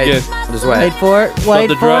hyped up wait. again. Just wait. for it. Wait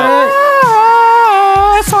the for drop. it.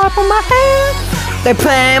 So I put my hand. They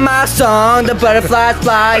play my song, the butterflies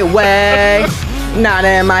fly away. Not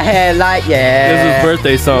in my head like yeah. This is his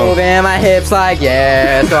birthday song. Moving my hips like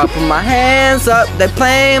yeah. So I put my hands up, they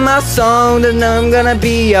play my song, then I'm gonna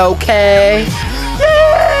be okay.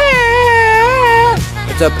 Yeah.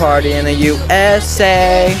 It's It's a party in the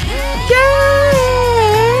USA.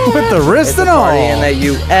 Yeah. With the wrist It's a and all. party in the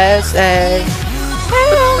USA.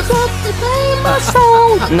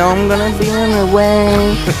 No, I'm gonna be in the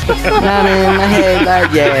way. Not in my head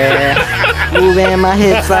like yeah. Moving my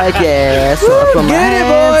hips like yeah. So I put my Get it,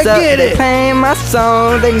 hands boy, up. get They it. playing my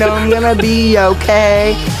song. They know I'm gonna be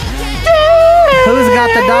okay. Who's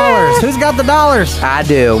got the dollars? Who's got the dollars? I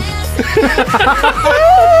do.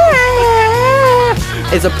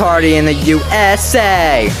 It's a party in the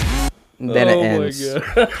USA. Then it ends.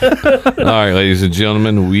 All right, ladies and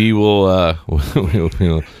gentlemen, we will. I don't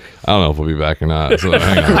know if we'll be back or not. So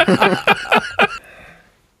hang on.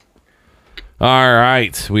 All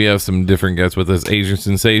right, we have some different guests with us. Asian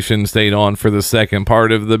Sensation stayed on for the second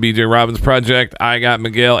part of the BJ Robbins project. I got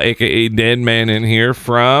Miguel, aka Dead Man, in here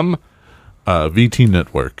from VT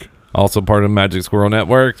Network. also part of Magic Squirrel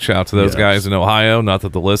Network. Shout out to those Yes. guys in Ohio. Not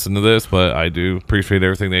that they'll listen to this, but I do appreciate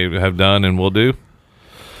everything they have done and will do.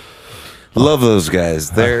 Love those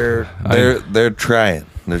guys. They're trying.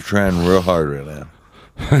 They're trying real hard right now.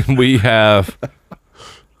 We have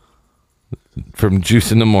from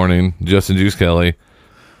Juice in the Morning, Justin Juice Kelly.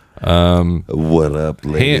 What up,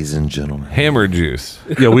 ladies and gentlemen? Hammer Juice.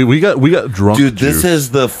 Yeah, we got drunk. Dude, this juice.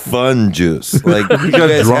 is the fun juice. Like you got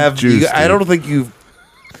guys drunk have. juice, I dude. don't think you've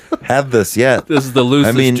had this yet. This is the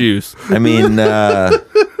loosest juice. I mean, I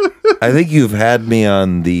think you've had me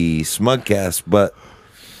on the Smugcast, but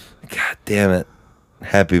god damn it,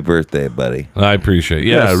 happy birthday, buddy! I appreciate it.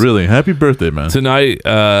 Yes. Yeah, really. Happy birthday, man. Tonight,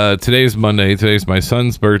 today's Monday. Today's my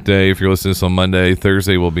son's birthday. If you're listening to this on Monday,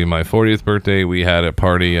 Thursday will be my 40th birthday. We had a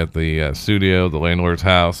party at the studio, the landlord's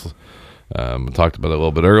house. Talked about it a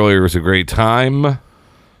little bit earlier. It was a great time.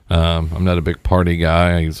 I'm not a big party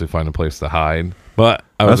guy. I usually find a place to hide. But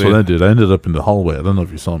That's what I did. I ended up in the hallway. I don't know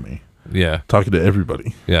if you saw me. Yeah. Talking to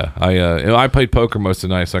everybody. Yeah. I played poker most of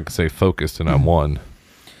the night, so I could say focused, and I won.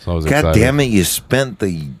 So I was God excited. damn it, you spent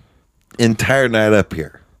the entire night up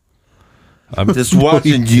here. I'm just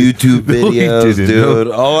watching YouTube No, he videos, didn't. dude.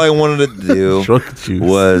 All I wanted to do Drunk juice.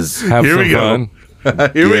 was Have Here some we go.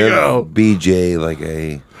 fun. Here we give go. BJ like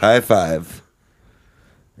a high five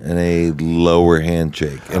and a lower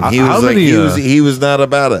handshake, and he How was like, many, he was not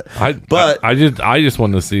about it. I just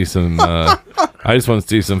want to see some. I just want to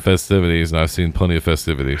see some festivities, and I've seen plenty of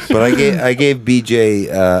festivities. But I gave BJ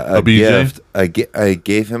a BJ? gift. I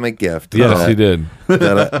gave him a gift. Yes, he did.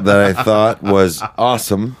 that I thought was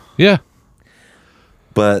awesome. Yeah.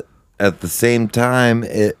 But at the same time,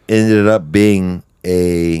 it ended up being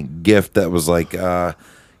a gift that was like,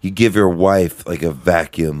 you give your wife like a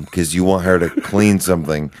vacuum because you want her to clean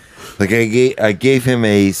something. Like I gave him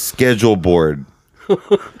a schedule board.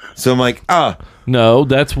 So I'm like, No,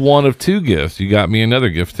 that's one of two gifts. You got me another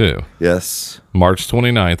gift too. yes, March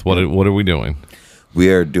 29th. What are we doing? we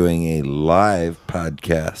are doing a live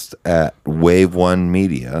podcast at Wave One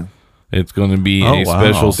Media. It's going to be Oh, a wow.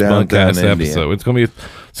 special Downtown Smugcast Indiana. episode. It's going to be,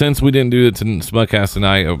 since we didn't do it to Smugcast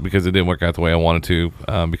tonight because it didn't work out the way I wanted to,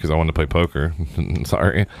 because I wanted to play poker.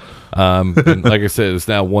 Sorry. And like I said, it's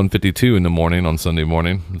now 1:52 in the morning on Sunday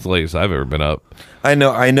morning. It's the latest I've ever been up. I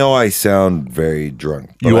know I sound very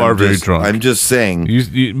drunk. but You are I'm very just- drunk. I'm just saying.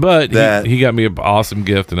 But That- he got me an awesome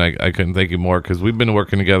gift, and I couldn't thank him more because we've been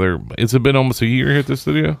working together. It's been almost a year here at the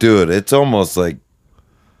studio. Dude, it's almost like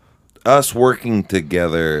us working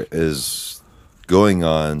together is going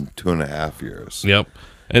on 2.5 years. Yep.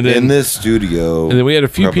 And then in this studio, and then we had a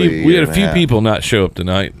few probably people. We had a year and few half. people not show up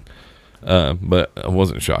tonight, but I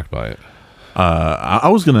wasn't shocked by it. I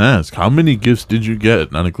was going to ask, how many gifts did you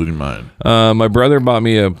get, not including mine? My brother bought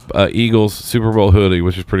me a Eagles Super Bowl hoodie,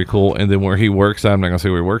 which is pretty cool. And then where he works at, I'm not gonna say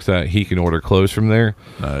where he works at, he can order clothes from there.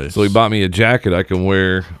 Nice. So he bought me a jacket I can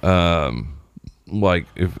wear. Like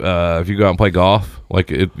if you go out and play golf,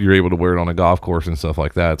 you're able to wear it on a golf course and stuff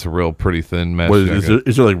like that. It's a real pretty thin mesh. What, jacket.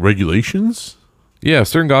 is there like regulations? Yeah,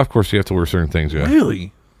 certain golf course you have to wear certain things. Yeah,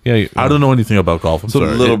 Really? yeah. I don't know anything about golf. I'm A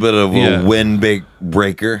sorry. little bit of Yeah. a wind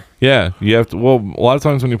breaker. Yeah, you have to. Well, a lot of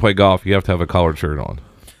times when you play golf, you have to have a collared shirt on.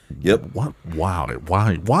 Yep. What? Wow.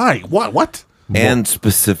 Why? What? And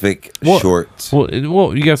specific Well- shorts.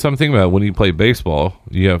 Well, you got something to think about it. When you play baseball.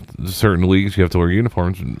 You have certain leagues you have to wear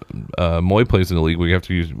uniforms. Moy plays in the league where you have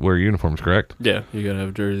to wear uniforms. Correct? Yeah, you gotta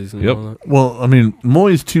have jerseys and Yep. all that. Well, I mean,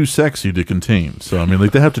 Moy's too sexy to contain. So, I mean,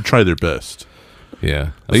 like, they have to try their best. Yeah,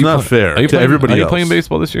 It's not fair to everybody Are you else. playing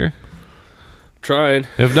baseball this year? Trying.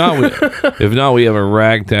 If not, we have a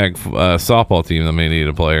ragtag softball team that may need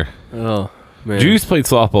a player. Oh man. Juice played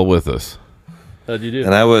softball with us. How'd you do?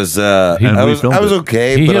 And I was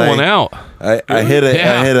okay, He but hit I, one out. I hit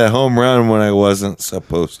a home run when I wasn't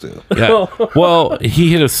supposed to. Yeah. Well,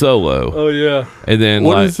 he hit a solo. Oh yeah. And then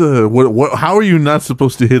What is what? How are you not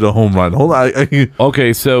supposed to hit a home run? Hold on.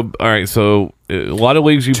 Okay, so all right, so a lot of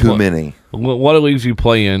leagues Too many. A lot of leagues you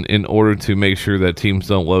play in order to make sure that teams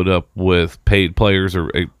don't load up with paid players or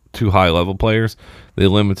too high level players. They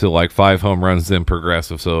limit to like 5 home runs, then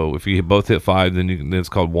progressive. So if you both hit 5, then then it's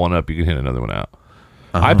called one up. You can hit another one out.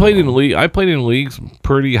 I played in leagues,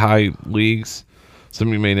 pretty high leagues. Some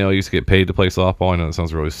of you may know I used to get paid to play softball. I know that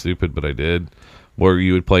sounds really stupid, but I did. Where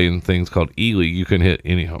you would play in things called E-League, you couldn't hit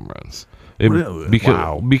any home runs. Really?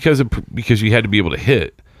 Because you had to be able to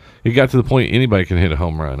hit. It got to the point anybody can hit a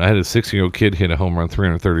home run. I had a 16-year-old kid hit a home run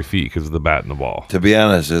 330 feet because of the bat and the ball. To be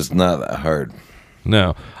honest, it's not that hard.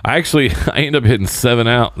 No, I ended up hitting 7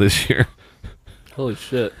 out this year. Holy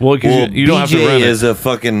shit! Well, you don't have to run BJ it. is a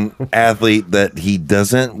fucking athlete that he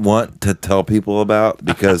doesn't want to tell people about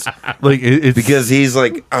because, because he's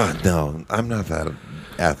like, oh no, I'm not that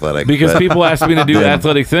athletic. Because but people ask me to do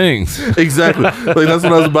athletic things. Exactly. Like that's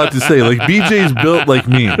what I was about to say. Like BJ's built like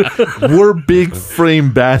me. We're big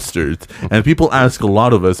frame bastards, and people ask a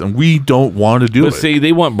lot of us, and we don't want to do it. But see,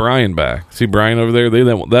 they want Brian back. See Brian over there?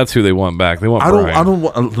 That's who they want back. They want Brian. I don't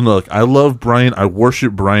want. Look, I love Brian. I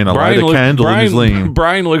worship Brian. I light a candle in his lane.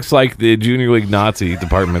 Brian looks like the Junior League Nazi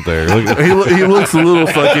department there. He looks a little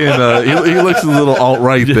fucking. He looks a little alt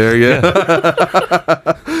right there. Yeah.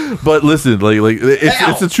 But listen, like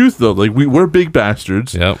it's the truth though. Like we're big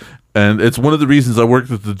bastards. Yep. And it's one of the reasons I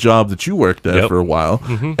worked at the job that you worked at for a while,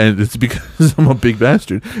 and it's because I'm a big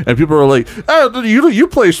bastard. And people are like, "Oh, you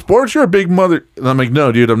play sports? You're a big mother." And I'm like,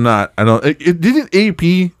 "No, dude, I'm not. I don't." Didn't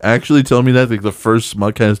AP actually tell me that like the first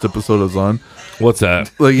Smugcast episode I was on? What's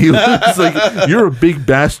that? Like he was like, "You're a big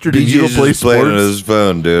bastard and you don't play just playing on sports." his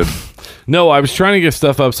phone, dude. No, I was trying to get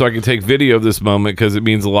stuff up so I could take video of this moment because it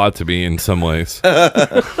means a lot to me in some ways.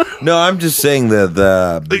 No, I'm just saying that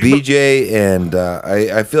the BJ and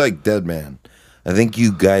I feel like Dead Man. I think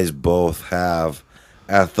you guys both have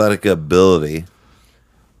athletic ability.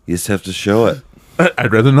 You just have to show it.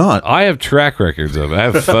 I'd rather not. I have track records of it. I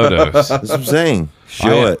have photos. That's what I'm saying.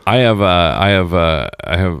 Show it. I have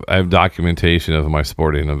documentation of my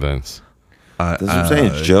sporting events. That's what I'm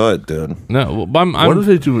saying. Show it, dude. No, what do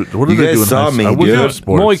they do? What do You they guys do? saw me, I wouldn't dude. have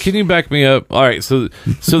sports. Molly, can you back me up? All right, so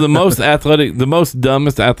the most athletic, the most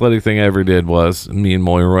dumbest athletic thing I ever did was me and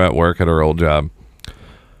Molly were at work at our old job.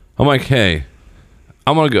 I'm like, hey,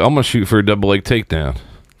 I'm gonna shoot for a double leg takedown.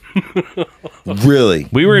 Really?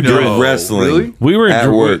 We were in wrestling. Really? We were in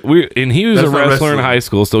At work. and he was That's a not wrestler in wrestling. high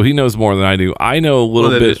school, so he knows more than I do. I know a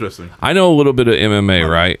little that bit. is wrestling. I know a little bit of MMA,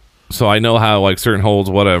 right? So I know how like certain holds,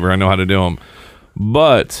 whatever. I know how to do them.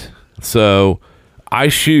 But so I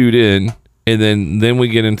shoot in, and then we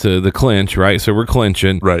get into the clinch, right? So we're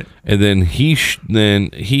clinching, Right. And then he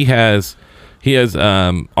has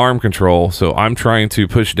arm control, so I'm trying to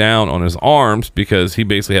push down on his arms because he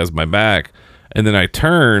basically has my back. And then I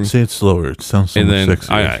turn, Say it slower. It sounds so and much then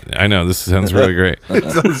sexier. I know this sounds really great.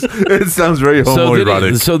 It sounds very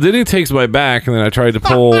homoerotic. So then he takes my back, and then I tried to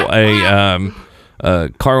pull a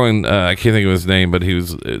Carlin. I can't think of his name, but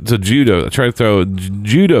it's a judo. I tried to throw a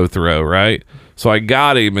judo throw, right? So I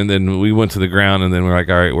got him, and then we went to the ground, and then we're like,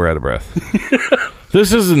 all right, we're out of breath.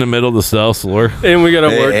 This is in the middle of the cell floor. And we got our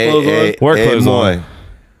work clothes on. Work clothes on. Moy,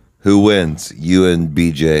 who wins? You and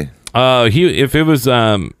BJ. If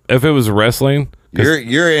it was wrestling,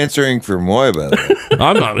 You're answering for Moy, by the way.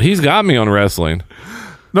 I'm not. He's got me on wrestling.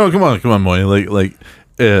 No, come on, Moy. Like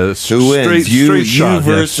Who wins? straight You shot,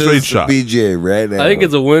 versus straight shot. BJ right now. I think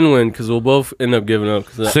it's a win-win because we'll both end up giving up.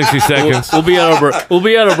 60 seconds. We'll be out of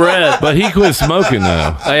breath. But he quit smoking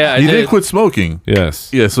though. I He did. did quit smoking.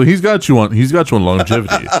 Yes. Yeah, so he's got you on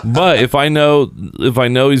longevity. But if I know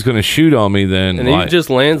he's going to shoot on me, then And he just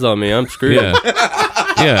lands on me. I'm screwed. yeah.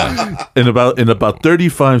 In about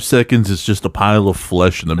 35 seconds, it's just a pile of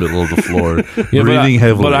flesh in the middle of the floor, Yeah, breathing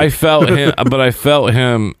heavily. But I felt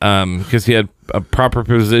him because he had a proper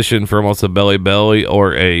position for almost a belly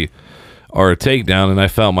or a takedown, and I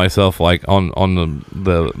felt myself like on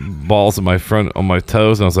the balls of my front on my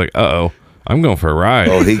toes, and I was like, uh-oh, I'm going for a ride.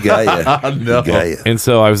 Oh, he got you. No. He got you. And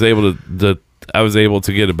so I was able to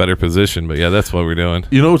get a better position. But yeah, that's what we're doing.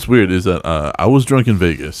 You know what's weird is that I was drunk in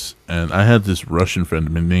Vegas, and I had this Russian friend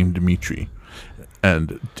named Dmitry.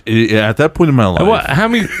 And at that point in my life, What? How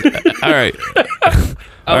many? All right.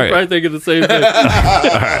 I was probably thinking the same thing.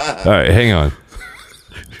 All right, hang on.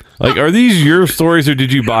 Like, are these your stories or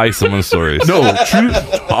did you buy someone's stories? no, true,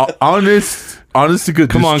 honest Honest to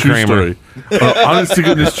goodness, Come on, true Kramer. story. Honest to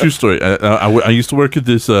goodness, true story. I used to work at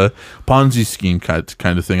this Ponzi scheme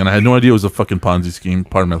kind of thing, and I had no idea it was a fucking Ponzi scheme.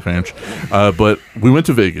 Pardon my French. But we went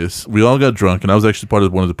to Vegas. We all got drunk, and I was actually part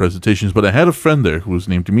of one of the presentations. But I had a friend there who was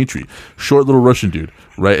named Dimitri, short little Russian dude,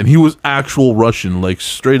 right? And he was actual Russian, like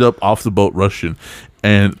straight up off the boat Russian.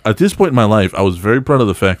 And at this point in my life, I was very proud of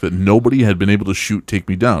the fact that nobody had been able to take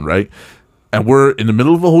me down, right? And we're in the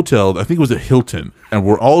middle of a hotel, I think it was at Hilton, and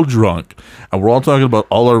we're all drunk, and we're all talking about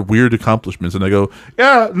all our weird accomplishments. And I go,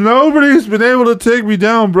 yeah, nobody's been able to take me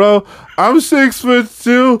down, bro. I'm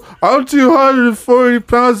 6'2", I'm 240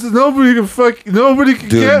 pounds. Nobody can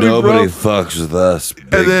get me, bro. Nobody fucks with us,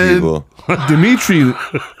 big and then people.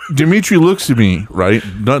 Dimitri looks at me, right?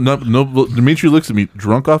 Dimitri looks at me,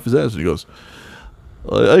 drunk off his ass, and he goes,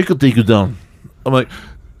 I could take you down. I'm like,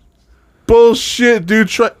 bullshit, dude.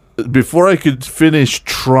 Try. Before I could finish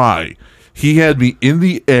try, he had me in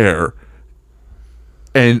the air,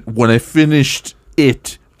 and when I finished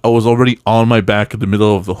it, I was already on my back in the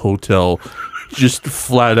middle of the hotel, just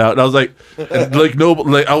flat out. And I was like,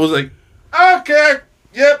 I was like, okay,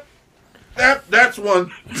 yep, that's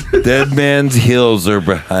one. Dead man's heels are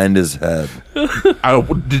behind his head. I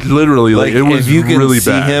literally like it was if you can really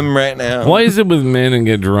see bad. him right now. Why is it with men and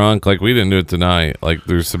get drunk? Like we didn't do it tonight. Like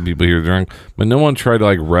there's some people here drunk, but no one tried to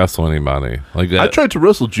like wrestle anybody like that. I tried to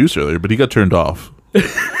wrestle Juice earlier, but he got turned off.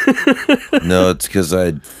 No, it's because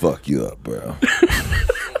I'd fuck you up, bro.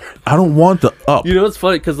 I don't want the up. You know what's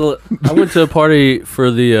funny? Because I went to a party for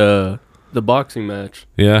the boxing match.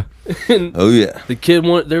 Yeah. Oh yeah. The kid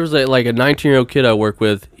there was like a 19-year-old kid I work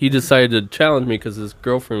with. He decided to challenge me because his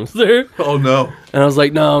girlfriend was there. Oh no. And I was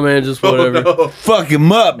like, no, man, just whatever. Oh, no. Fuck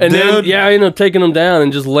him up, and dude. then I ended up taking him down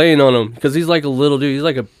and just laying on him because he's like a little dude. He's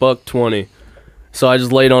like $120. So I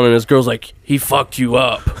just laid on him, and his girl's like, he fucked you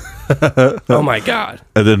up. Oh my god.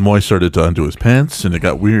 And then Moy started to undo his pants, and it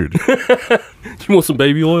got weird. You want some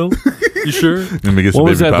baby oil? You sure? Let me get some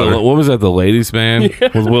What was baby that? powder. What was that? The ladies' man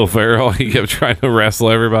with Will Ferrell. He kept trying to wrestle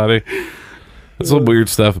everybody. That's some weird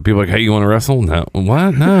stuff. People are like, hey, you want to wrestle? No.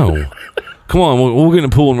 What? No. Come on, we'll get in a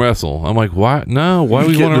pool and wrestle. I'm like, why? No. Why do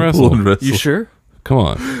we want to wrestle? You sure? Come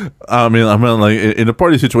on. I mean, like in a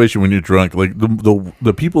party situation when you're drunk, like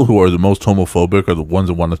the people who are the most homophobic are the ones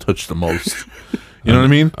that want to touch the most. You know what I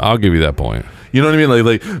mean? I'll give you that point. You know what I mean?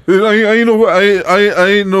 Like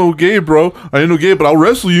I ain't no gay, bro. I ain't no gay, but I'll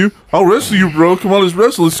wrestle you. I'll wrestle you, bro. Come on, let's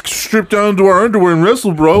wrestle. Let's strip down to our underwear and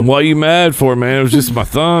wrestle, bro. What are you mad for, man? It was just my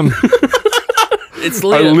thumb. It's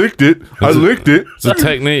lit. I licked it. It's a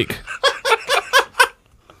technique.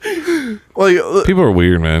 Like people are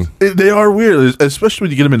weird, man. They are weird, especially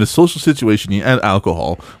when you get them in a social situation. You add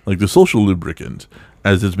alcohol, like the social lubricant,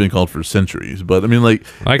 as it's been called for centuries. But I mean, like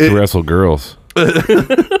I like to wrestle girls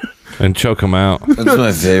and choke them out. That's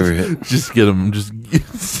my favorite. Just get them. Just. You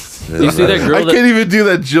see that girl? I can't even do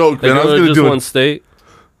that joke, man. I was that gonna just do won it. state.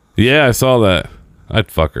 Yeah, I saw that. I'd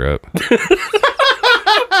fuck her up.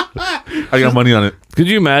 I got money on it. Could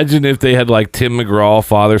you imagine if they had like Tim McGraw,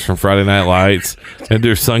 fathers from Friday Night Lights, and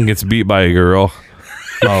their son gets beat by a girl?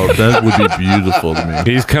 Oh, that would be beautiful to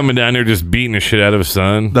me. He's coming down there just beating the shit out of his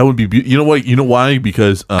son. That would be. You know what? You know why?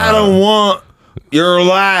 Because I don't want your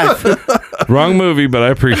life. Wrong movie, but I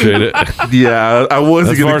appreciate it. Yeah, I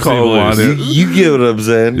wasn't That's going to call on Varsity it. You get what I'm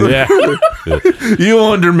saying? Yeah, You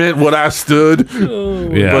undermeant what I stood.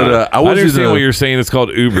 yeah. But I I was understand in what you're saying. It's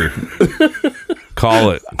called Uber.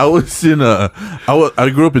 Call it. I was in I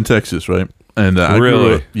grew up in Texas, right? And I grew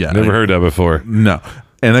Really? up, yeah, Never heard that before. No.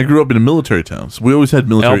 And I grew up in a military town. So we always had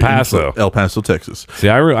military. El Paso. info. El Paso, Texas. See,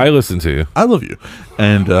 I listen to you. I love you.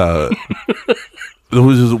 And there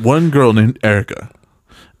was this one girl named Erica,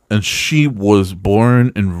 and she was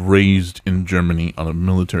born and raised in Germany on a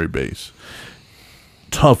military base.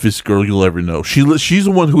 Toughest girl you'll ever know. She's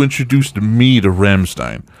the one who introduced me to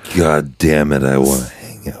Rammstein. God damn it! I want to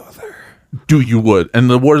hang out with her. Dude, you would. And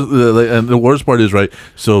the worst part is, right,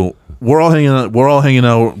 so we're all hanging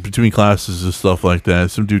out between classes and stuff like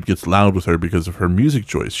that. Some dude gets loud with her because of her music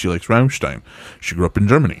choice. She likes Rammstein. She grew up in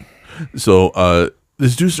Germany. So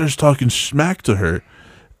this dude starts talking smack to her,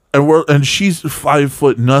 and she's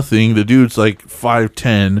 5'0". The dude's like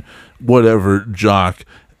 5'10", whatever, jock.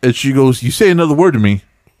 And she goes, "You say another word to me,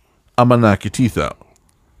 I'm gonna knock your teeth out."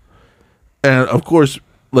 And of course,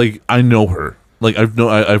 like, I know her. Like,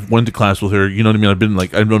 I've went to class with her. You know what I mean?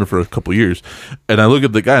 I've known her for a couple of years. And I look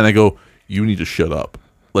at the guy and I go, "You need to shut up.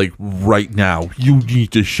 Like, right now, you need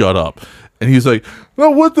to shut up." And he's like,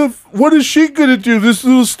 "Well, what is she gonna do? This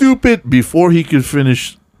little stupid." Before he could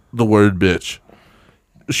finish the word bitch,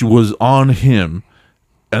 she was on him,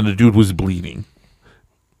 and the dude was bleeding.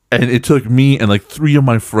 and it took me and like 3 of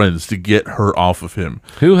my friends to get her off of him.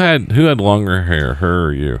 Who had longer hair, her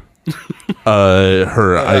or you?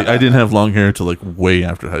 Her. I didn't have long hair until like way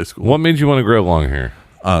after high school. What made you want to grow long hair?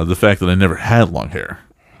 The fact that I never had long hair.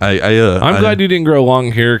 I'm glad you didn't grow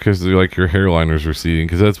long hair because like your hairline was receding.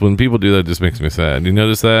 Because that's when people do that, it just makes me sad. You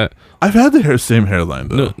notice that? I've had the same hairline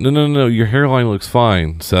though. No. Your hairline looks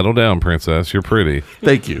fine. Settle down, princess. You're pretty.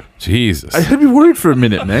 Thank you. Jesus. I had to be worried for a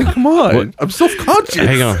minute, man. Come on. What? I'm self-conscious.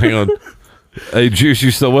 Hang on. Hey, Juice, you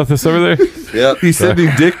still with us over there? Yep. He's sending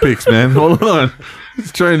dick pics, man. Hold on.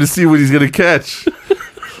 He's trying to see what he's gonna catch.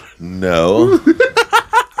 No.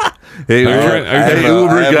 Hey, I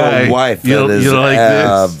Uber have guy. a wife You that don't- is you don't like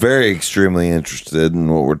this? very extremely interested in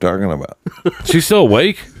what we're talking about. She's still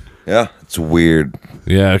awake? Yeah, it's weird.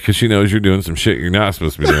 Yeah, because she knows you're doing some shit you're not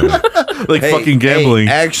supposed to be doing. Like fucking gambling.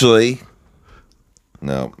 Hey, actually,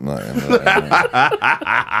 no. Not.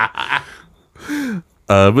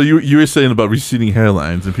 But you were saying about receding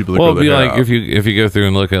hairlines and people that Well, grow it'd be their hair like out. if you go through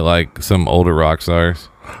and look at like some older rock stars.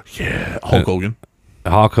 Yeah, Hulk Hogan.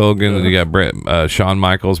 Hulk Hogan, and you got Shawn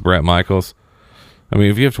Michaels, Brett Michaels. I mean,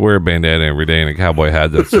 if you have to wear a bandana every day and a cowboy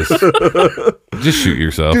hat, that's just shoot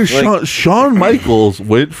yourself. Dude, Shawn Michaels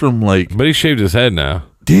went from like... But he shaved his head now.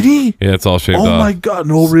 Did he? Yeah, it's all shaved off. Oh my God,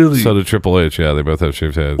 no, really? So did Triple H. Yeah, they both have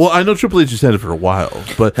shaved heads. Well, I know Triple H has had it for a while,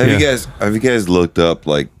 but Have you guys looked up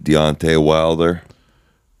like Deontay Wilder?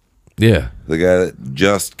 Yeah. The guy that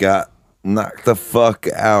just got knocked the fuck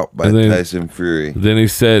out by And then- Tyson Fury. Then he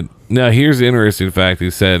said, now here's the interesting fact. He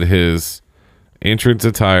said his entrance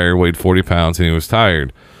attire weighed 40 pounds and he was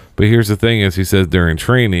tired. But here's the thing is he said during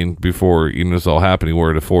training, before this all happened, he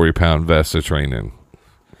wore a 40-pound vest to train in.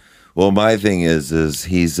 Well, my thing is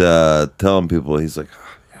he's telling people, he's like,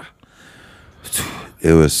 oh, yeah.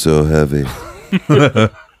 It was so heavy.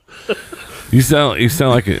 You sound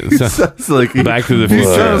like it sounds like Back to the He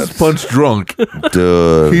Future. sounds punch drunk.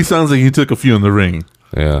 Dude. He sounds like he took a few in the ring.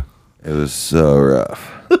 Yeah. It was so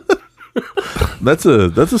rough. That's a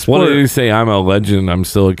What sport. did he say? I'm a legend. I'm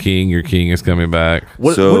still a king. Your king is coming back.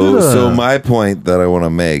 So my point that I want to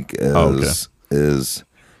make is, okay. is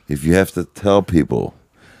if you have to tell people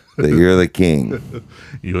that you're the king,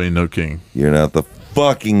 You ain't no king. you're not the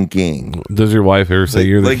fucking king. Does your wife ever say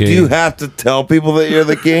you're the king? Do you have to tell people that you're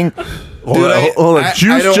the king? Hold on.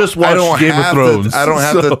 Juice don't- just I don't watched Game of have Thrones. I don't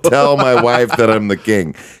have so- to tell my wife that I'm the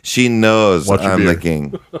king. She knows Watch your I'm the beer.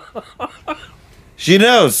 king. She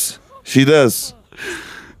knows. She does.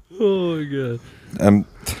 Oh my god. I'm.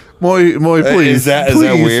 Moy, please. Is that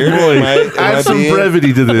please, weird? Moy, Am I add some being-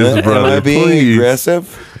 brevity to this, Am brother. I being please.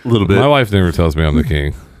 aggressive? A little bit. My wife never tells me I'm the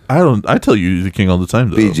king. I tell you you're the king all the time,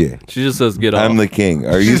 though. BJ, She just says get off. I'm the king.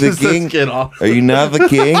 Are you She the just says king? get off. Are you not the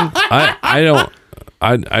king? I don't.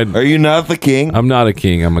 Are you not the king? I'm not a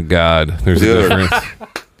king. I'm a god. There's a Dude. difference.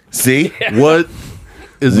 See? What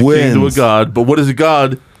is a king to a Wins. god? But what is a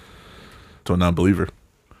god to a non-believer?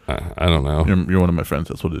 I don't know. You're one of my friends.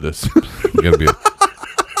 That's what it is. You gotta be.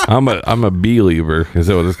 I'm a believer. Is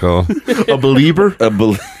that what it's called? A believer? A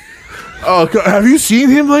bel- Oh, have you seen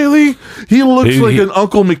him lately? He looks He- like he- an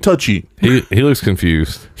Uncle McTouchy. He looks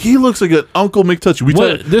confused. He looks like an Uncle McTouchy. We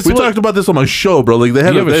What? This we what- talked about this on my show, bro. Like they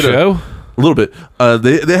had You have they a had show? A little bit.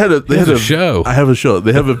 They had a have a show? I have a show.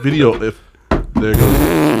 They have a video. If there it goes.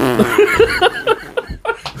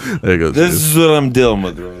 There it goes. This is what I'm dealing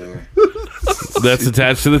with right here. That's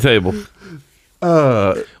attached to the table.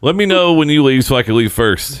 Let me know when you leave so I can leave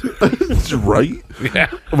first. right. Yeah.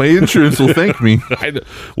 My insurance will thank me.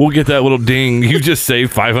 We'll get that little ding. You just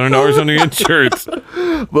saved $500 on your insurance.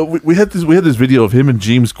 But we had this video of him and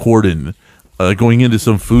James Corden going into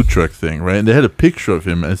some food truck thing, right? And they had a picture of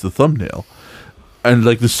him as the thumbnail. And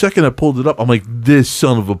like the second I pulled it up, I'm like, this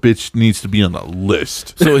son of a bitch needs to be on the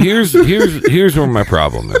list. So here's where my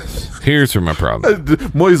problem is. Here's where my problem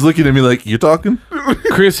is. Moy's looking at me like, you talking?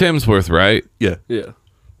 Chris Hemsworth, right? Yeah. Yeah.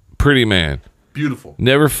 Pretty man. Beautiful.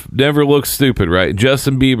 Never looks stupid, right?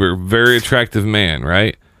 Justin Bieber, very attractive man,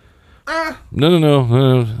 right?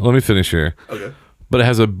 No. Let me finish here. Okay. But it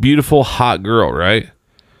has a beautiful, hot girl, right?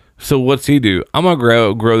 So what's he do? I'm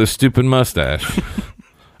gonna grow this stupid mustache.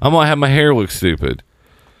 I'm gonna have my hair look stupid.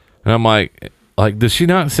 And I'm like, does she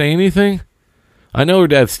not say anything? I know her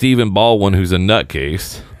dad's Stephen Baldwin, who's a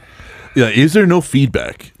nutcase. Yeah. Is there no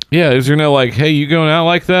feedback? Yeah, is there no hey, you going out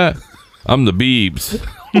like that? I'm the Beebs.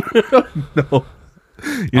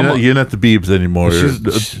 No. You're not the Beebs anymore. She's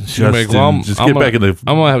Justin, like, well, just get back in the.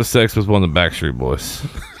 I'm gonna have sex with one of the Backstreet Boys.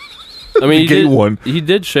 I mean, Gay one. He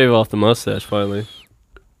did shave off the mustache finally.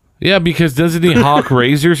 Yeah, because doesn't he hawk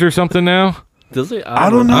razors or something now? Does he? I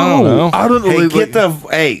don't know.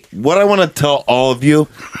 Hey, what I want to tell all of you: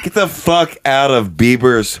 get the fuck out of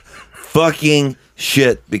Bieber's fucking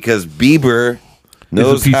shit, because Bieber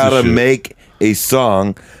knows piece how of to shit. make a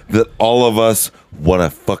song that all of us want to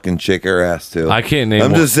fucking shake our ass to. I can't name.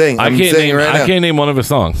 I'm just saying. I can't name one of his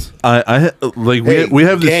songs. I like we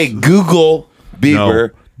have this. Hey, Google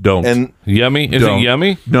Bieber. Don't. And Yummy? Is Don't. it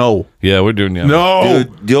Yummy? No. Yeah, we're doing Yummy. No.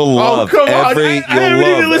 dude, you'll love come every. on. I haven't even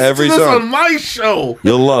You'll love listened every to this on song. my show.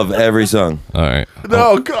 You'll love every song. All right.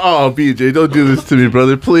 No. Oh, BJ, don't do this to me,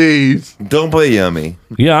 brother. Please. Don't play Yummy.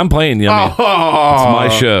 Yeah, I'm playing Yummy. Oh. It's my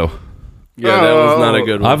show. Yeah, that was not a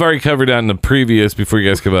good one. I've already covered that in the previous before you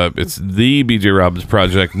guys come up. It's the BJ Robbins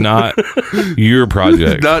project, not your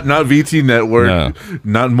project. Not VT Network. No.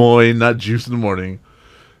 Not Moy. Not Juice in the Morning.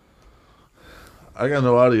 I got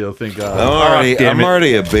no audio. Thank God. I'm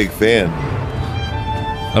already a big fan.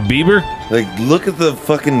 A Bieber? Like, look at the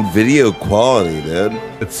fucking video quality, dude.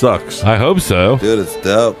 It sucks. I hope so. Dude, it's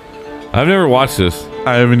dope. I've never watched this.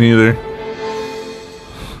 I haven't either.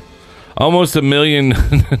 Almost 1 million.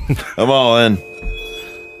 I'm all in.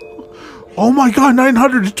 Oh my God,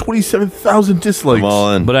 927,000 dislikes. I'm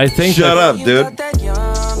all in. But I think Shut that- up, dude.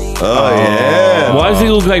 Oh, yeah. Why does he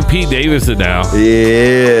look like Pete Davidson now?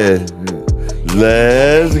 Yeah.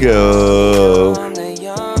 Let's go.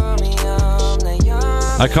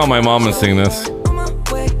 I call my mom and sing this.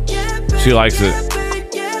 She likes it.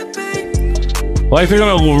 Like they're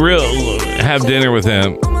gonna have dinner with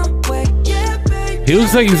him. He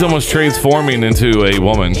looks like he's almost transforming into a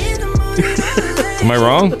woman. Am I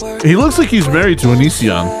wrong? He looks like he's married to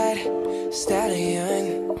Onision.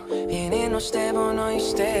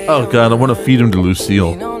 Oh God, I want to feed him to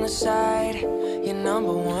Lucille.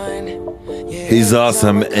 He's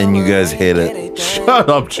awesome, and you guys hate it. Shut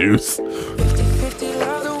up, Juice.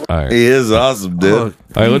 All right. He is awesome, dude. All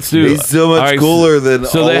right, let's do. He's so much all right, cooler than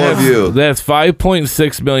all of you. That's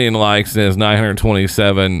 5.6 million likes and has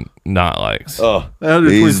 927 not likes. Oh,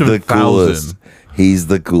 he's the 127,000. coolest. He's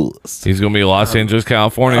the coolest. He's gonna be Los Angeles,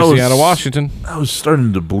 California, Seattle, Washington. I was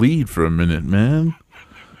starting to bleed for a minute, man.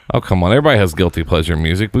 Oh come on! Everybody has guilty pleasure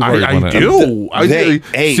music. We've already I won it. do.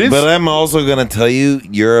 Hey, since- but I'm also gonna tell you,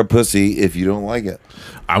 you're a pussy if you don't like it.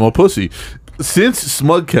 I'm a pussy. Since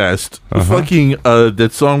Smugcast, fucking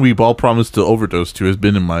that song we all promised to overdose to has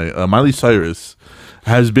been in my Miley Cyrus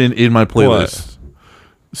has been in my playlist.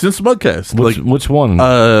 Since Smugcast, Which one?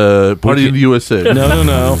 Party in the USA.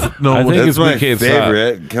 No. No, I think That's it's my We Can't Stop.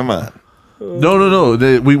 favorite. Come on. no.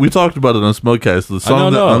 We talked about it on Smugcast. The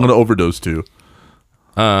song that I'm going to overdose to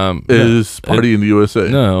is Party in the USA.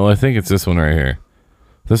 No, I think it's this one right here.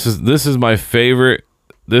 This is my favorite.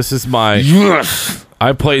 This is my. Yes.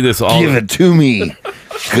 I play this all. Give it to me. You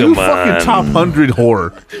Come fucking on. top 100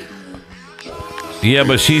 whore. Yeah,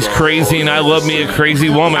 but she's crazy, and I love me a crazy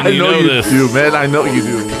woman. I know you this. do, man. I know you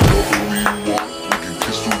do.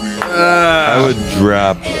 I would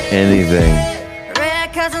drop anything.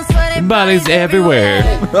 Bodies everywhere.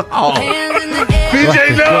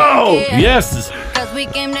 BJ, no! Yes.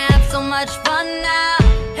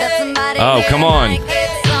 Oh, come on.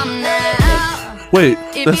 Wait,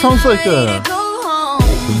 that sounds like a.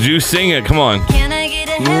 You sing it. Come on.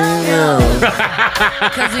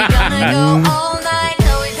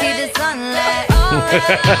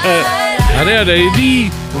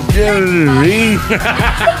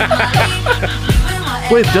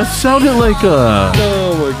 Wait, that sounded like a.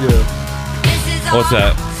 Oh my god. What's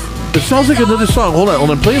that? It sounds like another song. Hold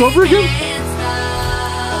on. Play it over again.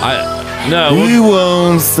 No. We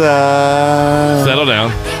won't stop. Settle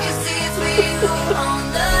down.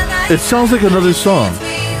 It sounds like another song.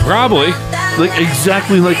 Probably. Like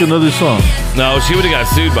exactly like another song. No, she would have got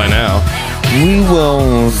sued by now. We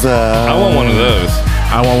won't stop. I want one of those.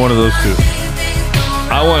 I want one of those too.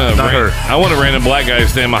 I want Not her. I want a random black guy to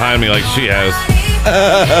stand behind me like she has.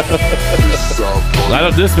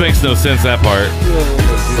 This makes no sense, that part.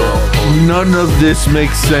 None of this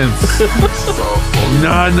makes sense.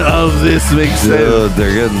 None of this makes sense. Dude,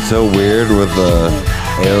 they're getting so weird with the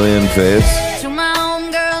alien face.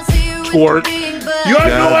 Twerk. You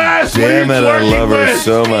have no ass. What are you Damn it, I twerking love her with?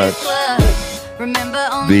 so much.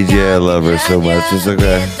 BJ, I love her so much. It's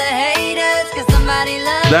okay.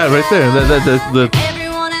 That right there.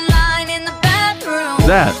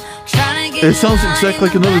 That. It sounds exactly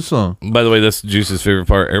like another song. By the way, that's Juice's favorite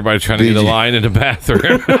part. Everybody trying to get a BJ. line in the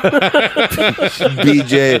bathroom.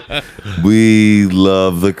 BJ, we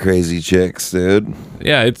love the crazy chicks, dude.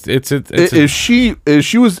 Yeah, it's If she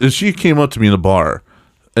came up to me in a bar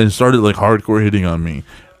and started like hardcore hitting on me,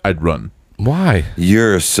 I'd run. Why?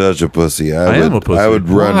 You're such a pussy. I am a pussy. I would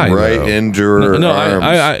run Why, right though? into her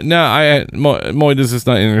arms. Moy, does this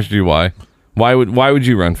not interest you? Why? Why would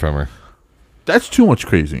you run from her? That's too much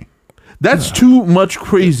crazy. That's too much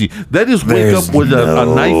crazy. That is wake There's up with a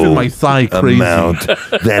knife in my thigh crazy.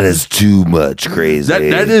 That is too much crazy.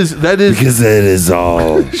 That is because that is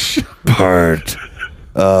all part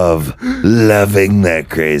of loving that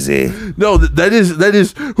crazy. No, that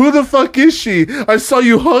is who the fuck is she? I saw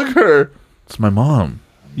you hug her. It's my mom.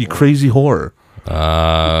 You crazy whore.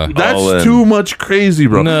 That's too much crazy,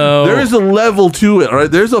 bro. No. There is a level to it, all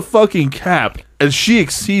right? There's a fucking cap, and she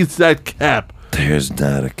exceeds that cap. There's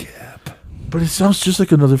not a cap. But it sounds just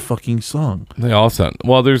like another fucking song. They all sound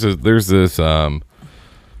well. There's this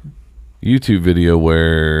YouTube video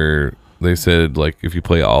where they said like if you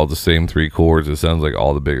play all the same 3 chords, it sounds like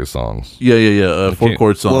all the biggest songs. Yeah.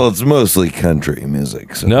 4-chord song. Well, it's mostly country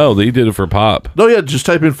music. So. No, they did it for pop. No, yeah, just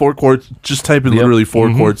type in 4 chords. Just type in literally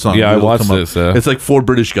 4-chord song. Yeah, I It'll watched come up. this. It's like 4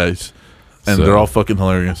 British guys, and they're all fucking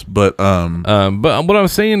hilarious. But but what I'm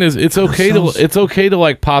saying is, it's okay to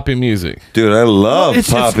like poppy music, dude. I love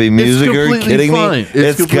poppy music. Are you kidding me?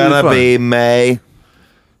 It's gonna be May.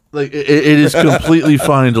 Like it is completely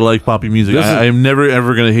fine to like poppy music. I am never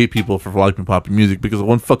ever gonna hate people for liking poppy music because at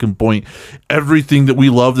one fucking point, everything that we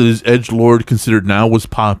love that is edgelord considered now was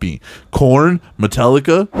poppy. Korn,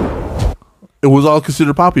 Metallica, it was all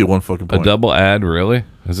considered poppy at one fucking point. A double ad, really?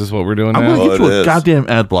 Is this what we're doing I'm now? gonna get you a goddamn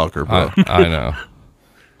ad blocker, bro. I know.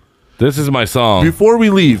 This is my song. Before we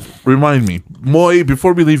leave, remind me, Moy.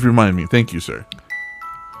 Before we leave, remind me. Thank you, sir.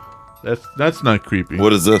 That's not creepy.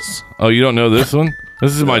 What is this? Oh, you don't know this one?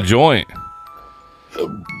 This is my joint.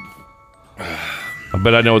 I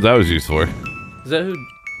bet I know what that was used for. Is that who?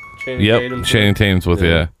 Channing Tatum's Channing Tatum's with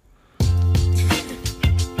yeah.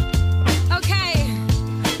 Okay.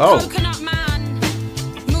 Oh. Coconut Man,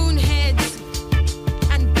 Moonheads,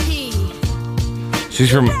 and P. She's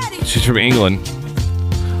from England.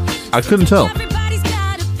 I couldn't tell. Everybody's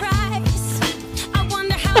got a price. I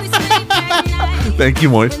wonder how it's made that night. Thank you,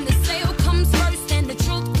 Moy. When the sale comes first and the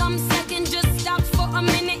truth comes second, just stop for a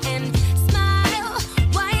minute and smile.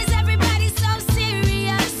 Why is everybody so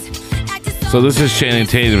serious? Acting So this is Channing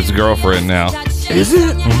Tatum's girlfriend now. Is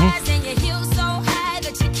it?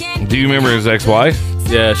 Do you remember his ex-wife?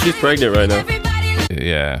 Yeah, she's pregnant right now.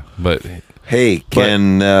 Yeah, but hey,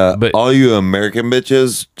 can all you American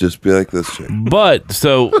bitches just be like this chick? But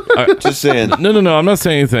so just saying. No, I'm not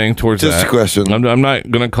saying anything towards Just that. a question. I'm not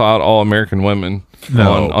gonna call out all American women.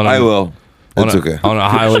 No, I will. It's okay. On a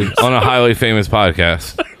highly famous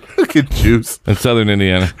podcast. Look at Juice in Southern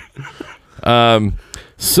Indiana.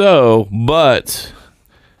 So I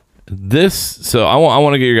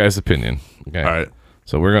want to get your guys' opinion. Okay. All right.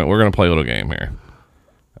 So we're gonna play a little game here.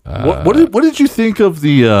 What did you think of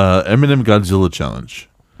the Eminem Godzilla challenge?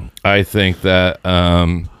 I think that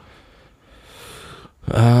hang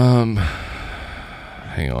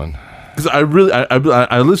on. Because I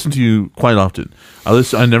listen to you quite often. I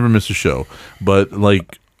never miss a show, but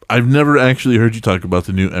like I've never actually heard you talk about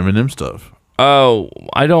the new Eminem stuff. Oh,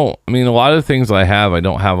 I don't. I mean, a lot of the things I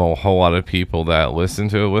don't have a whole lot of people that listen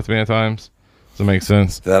to it with me at times. Does that make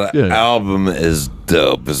sense? That album is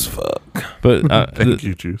dope as fuck. But thank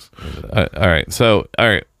you, Juice. All right.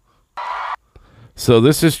 So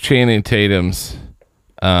this is Channing Tatum's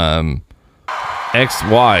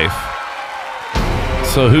ex-wife.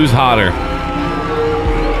 So who's hotter?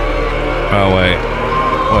 Oh wait.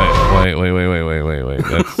 That's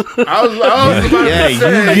I was about to say, you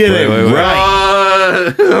get it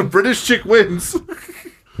right. British chick wins.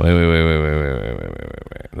 Wait.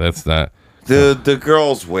 That's not. Dude, the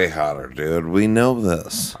girl's way hotter, dude. We know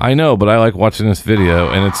this. I know, but I like watching this video,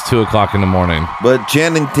 and it's 2:00 in the morning. But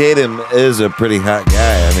Channing Tatum is a pretty hot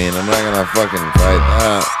guy. I mean, I'm not gonna fucking fight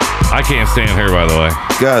that. I can't stand her, by the way.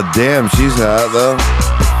 God damn, she's hot though.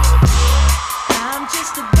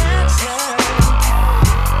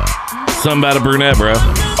 Something about a brunette, bro.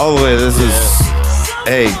 All the way, this is,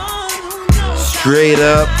 hey, straight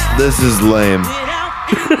up, this is lame.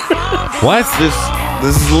 What? This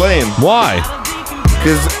is lame. Why?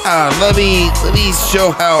 Because let me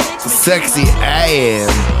show how sexy I am.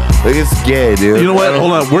 Like, it's gay, dude. You know what?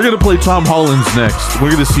 Hold on. We're gonna play Tom Holland's next.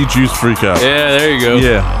 We're gonna see Juice freak out. Yeah, there you go.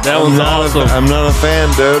 Yeah, that one's awesome. I'm not a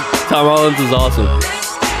fan, dude. Tom Holland's is awesome.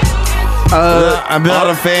 I'm not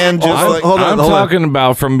a fan. I'm talking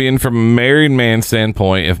about from a married man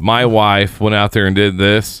standpoint. If my wife went out there and did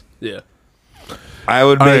this, yeah, I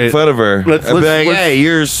would make fun of her. I'd be like, "Hey,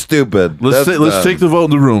 you're stupid." Let's take the vote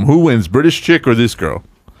in the room. Who wins, British chick or this girl?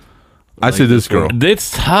 I say this girl.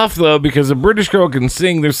 It's tough though because a British girl can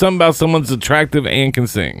sing. There's something about someone's attractive and can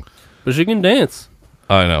sing. But she can dance.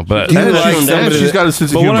 I know, but Do you And like somebody she's that- got a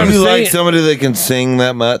sense of But what humor. I'm Do you like saying- somebody that can sing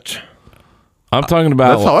that much? I'm talking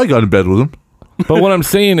about. That's how I got in bed with him. But what I'm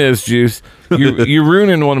saying is, Juice, you're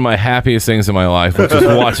ruining one of my happiest things in my life, which is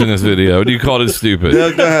watching this video. You called it stupid.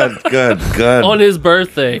 No, go ahead. On his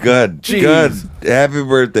birthday. Good. Happy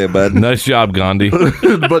birthday, bud. Nice job, Gandhi.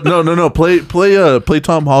 But no. Play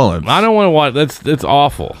Tom Holland. I don't want to watch. That's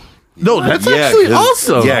awful. No, that's actually 'cause-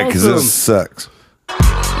 awesome. Yeah, because Awesome. it sucks.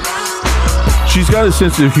 She's got a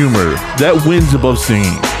sense of humor that wins above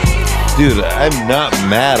singing. Dude, I'm not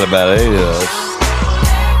mad about any of this.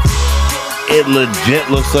 It legit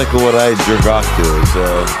looks like what I jerk off to,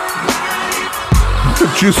 so.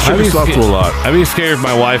 Juice I'd be jerks off to a lot. I'd be scared if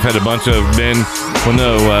my wife had a bunch of men with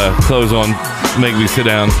no clothes on make me sit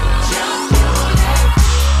down.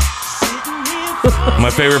 My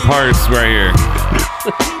favorite part's right here.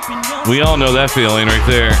 We all know that feeling right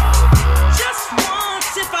there.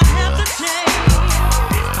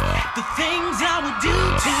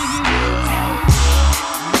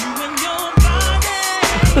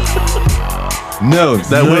 No,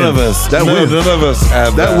 That none wins. of us. That no, wins. None of us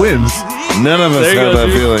have that. That wins. None of us There you have go, that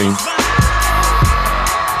dude. feeling.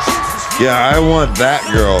 Yeah, I want that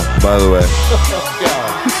girl, by the way.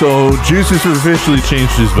 So Juice has officially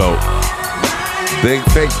changed his vote. Big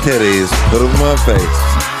fake titties, put them on my face.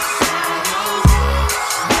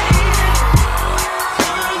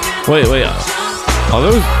 Wait. Are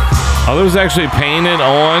those actually painted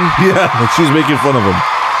on? Yeah, she's making fun of him.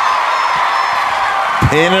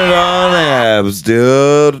 Painted on abs,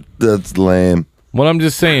 dude. That's lame. What I'm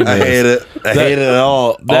just saying. I is hate it. I that- hate it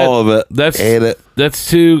all that- of it. Hate it. That's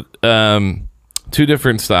two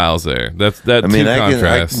different styles there. That's I mean, two I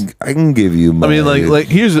contrasts. can give you. I mean, mine. like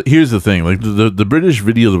here's the thing. Like the British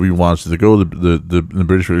video that we watched, the girl, the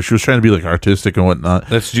British video, she was trying to be like artistic and whatnot.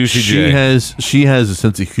 That's Juicy She J. she has a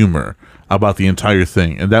sense of humor about the entire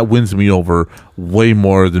thing, and that wins me over way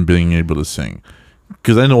more than being able to sing.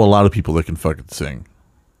 Because I know a lot of people that can fucking sing.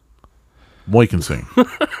 Moy can sing.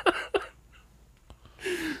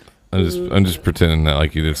 I'm just pretending that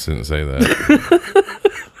like you just didn't say that.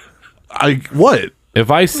 What?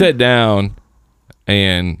 If I sit down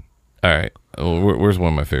and all right, where's one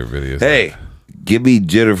of my favorite videos? Hey, give me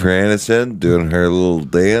Jennifer Aniston doing her little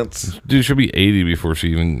dance. Dude, she'll be 80 before she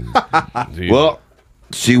even. Well,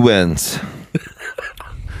 she wins.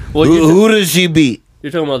 Well, Who does she beat?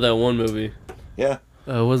 You're talking about that one movie. Yeah.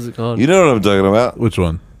 What's it called? You know what I'm talking about. Which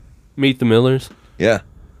one? Meet the Millers. Yeah.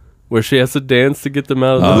 Where she has to dance to get them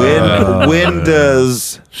out of the When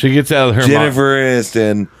does she gets out of her Jennifer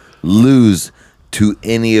Aniston lose to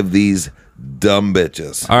any of these dumb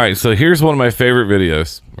bitches? All right, so here's one of my favorite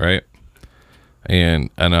videos, right? And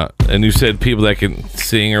you said people that can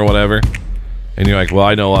sing or whatever, and you're like, well,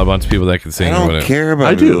 I know a bunch of people that can sing. I or don't whatever. care about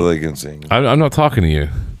I do. people that can sing. I'm not talking to you.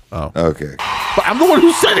 Oh, okay. But I'm the one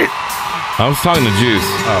who said it. I was talking to Juice.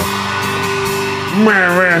 Oh.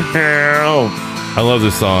 I love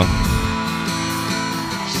this song.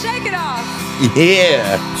 Shake it off.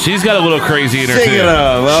 Yeah. She's got a little crazy in her Sing too. it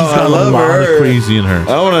up. Well, She's got I a love lot her. of crazy in her.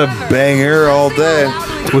 I want to bang her all day.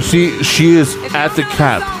 Well, she is at the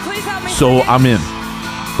cap, so I'm in.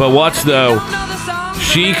 But watch though,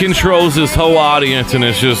 she controls this whole audience, and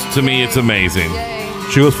it's just, to me, it's amazing.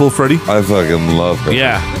 She goes full Freddy. I fucking love her.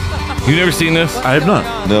 Yeah, you never seen this? I have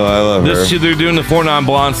not. No, I love This her. shit, they're doing the 4 Non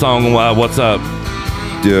Blonde song. What's up?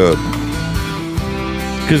 Dude.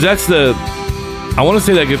 Because that's the. I want to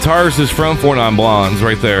say that guitarist is from 4 Non Blondes,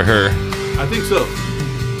 right there. Her. I think so.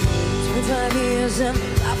 25 years and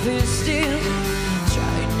life is still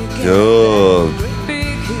trying to get Dude. that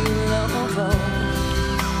big love.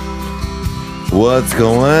 What's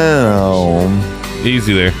going on?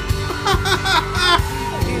 Easy there.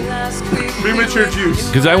 Premature juice.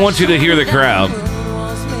 Because I want you to hear the crowd.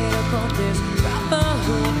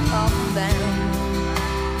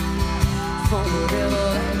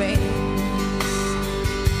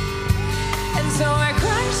 And so I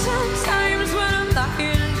cry sometimes when I'm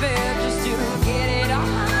lying in bed just to get it off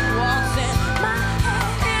what's in my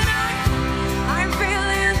head. And I'm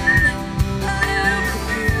feeling a little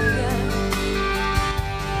confused.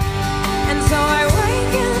 And so I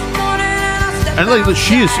wake in the morning and I step And like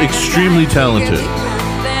she is extremely talented.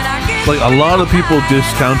 Like a lot of people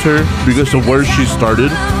discount her because of where she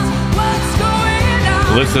started.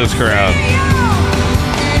 Listen to this crowd.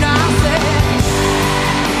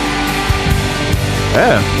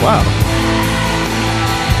 Yeah, wow.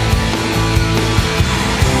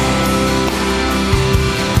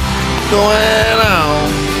 Going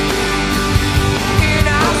on.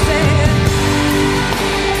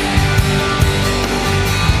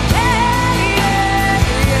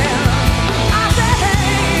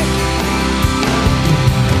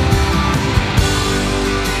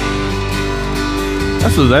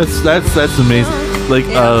 That's amazing. Like,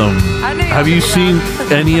 have you seen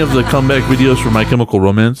any of the comeback videos for My Chemical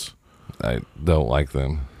Romance? I don't like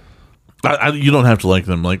them. You don't have to like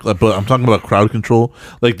them, but I'm talking about crowd control,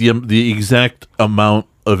 like the exact amount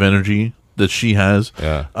of energy that she has.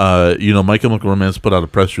 Yeah. My Chemical Romance put out a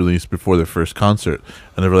press release before their first concert,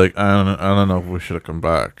 and they were like, I don't know if we should have come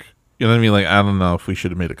back. You know what I mean? Like, I don't know if we should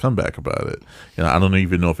have made a comeback about it. I don't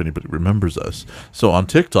even know if anybody remembers us. So on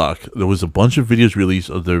TikTok, there was a bunch of videos released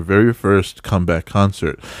of their very first comeback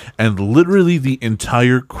concert, and literally the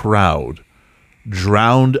entire crowd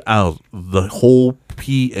drowned out the whole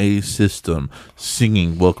PA system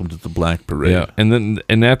singing "Welcome to the Black Parade." Yeah,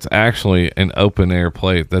 and that's actually an open air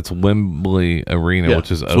place. That's Wembley Arena, which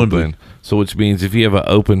is open. Wembley. So which means if you have an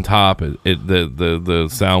open top, the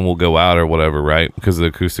sound will go out or whatever, right? Because of the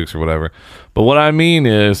acoustics or whatever. But what I mean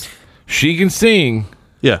is, she can sing.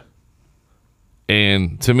 Yeah.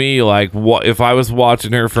 And to me, like, what if I was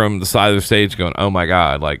watching her from the side of the stage, going, "Oh my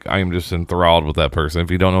god!" Like, I am just enthralled with that person.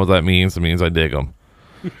 If you don't know what that means, it means I dig them.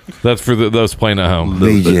 That's for those playing at home.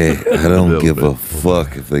 BJ, I don't give a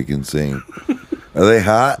fuck if they can sing. Are they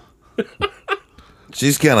hot?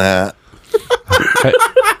 She's kind of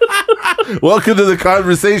hot. Welcome to the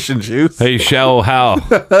conversation, Juice. Hey, shallow how?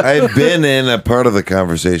 I've been in a part of the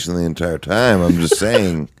conversation the entire time. I'm just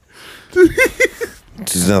saying.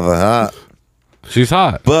 She's not that hot. She's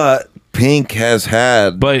hot. But Pink has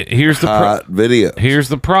had here's the hot video. Here's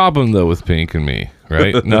the problem, though, with Pink and me,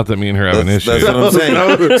 right? Not that me and her have an issue. That's what I'm saying.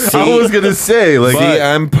 I was going to say, like,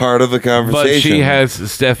 I'm part of the conversation. But she has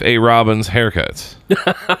Steph A. Robbins haircuts.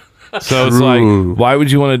 So it's like, why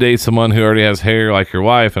would you want to date someone who already has hair like your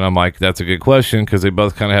wife? And I'm like, that's a good question, because they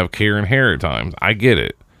both kind of have Karen hair at times. I get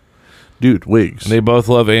it. Dude, wigs. And they both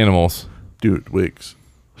love animals. Dude, wigs.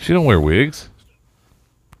 She don't wear wigs.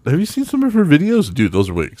 Have you seen some of her videos? Dude, those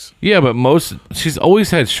are wigs. Yeah, but she's always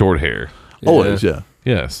had short hair. Always, yeah.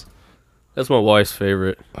 Yes. That's my wife's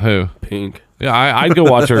favorite. Who? Pink. Yeah, I'd go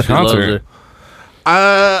watch her She loves concert. her.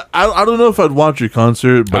 I don't know if I'd watch your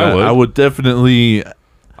concert, but I would definitely.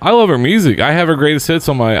 I love her music. I have her greatest hits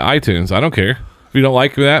on my iTunes. I don't care. If you don't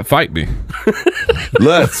like that, fight me.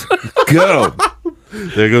 Let's go.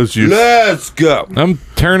 There goes you. Let's go. I'm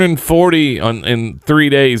turning 40 in 3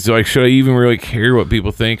 days. So should I even really care what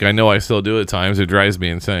people think? I know I still do at times. It drives me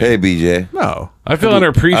insane. Hey, BJ. No. I feel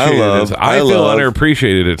underappreciated. I feel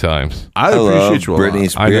underappreciated at times. I appreciate you a lot. Britney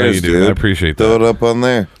Spears, I know you do. dude. I appreciate that. Throw it up on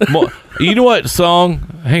there. You know what song?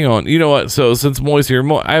 Hang on. You know what? So since Moy's here,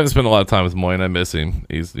 I haven't spent a lot of time with Moy, and I miss him.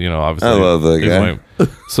 He's, obviously. I love that guy.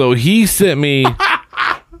 So he sent me.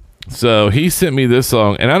 This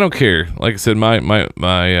song, and I don't care. Like I said, my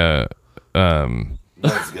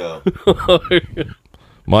Let's go.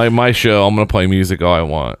 my show. I'm gonna play music all I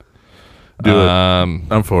want. Do it.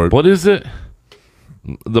 I'm for it. What is it?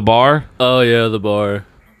 The bar? Oh yeah, the bar.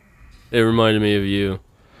 It reminded me of you.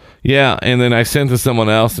 Yeah, and then I sent to someone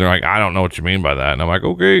else, and they're like, "I don't know what you mean by that," and I'm like,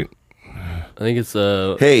 "Okay." I think it's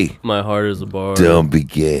Hey, My Heart Is a Bar. don't be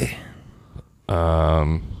gay.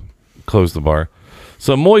 Close the bar.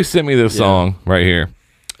 So Moy sent me this song right here.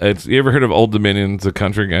 You ever heard of Old Dominion? It's a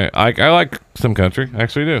country guy. I like some country. I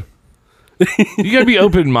actually do. You gotta be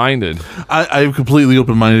open minded. I'm completely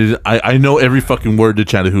open minded. I know every fucking word to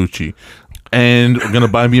Chattahoochee. And I'm gonna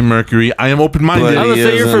buy me a Mercury. I am open minded. I was gonna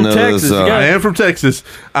say you're from Texas. I am from Texas.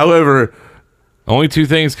 However, only two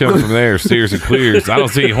things come from there: steers and clears. I don't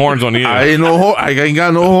see horns on you. I ain't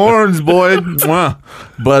got no horns, boy. Mwah.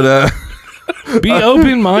 But be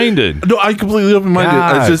open minded. no, I'm completely open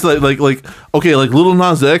minded. It's just like okay, like Lil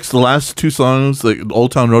Nas X, the last two songs, like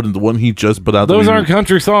Old Town Road and the one he just put out. Those aren't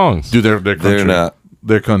country songs. Dude, they're country. They're not.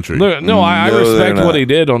 They're country. I respect what he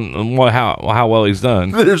did on how well he's done.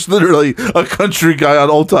 There's literally a country guy on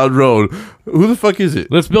Old Town Road. Who the fuck is it?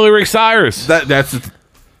 That's Billy Ray Cyrus. That's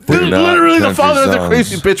They're not literally the country father of the songs.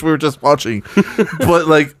 crazy bitch we were just watching. But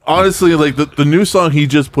like honestly, like the new song he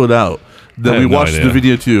just put out that I we have no watched idea. the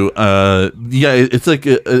video to. It's like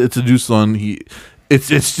it's a new song.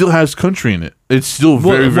 It still has country in it. It's still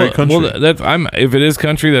very country. Well, if it is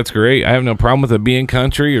country, that's great. I have no problem with it being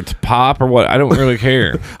country or pop or what. I don't really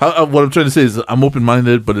care. What I'm trying to say is I'm open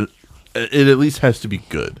minded, but it at least has to be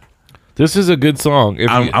good. This is a good song.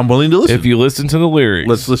 I'm willing to listen. If you listen to the lyrics,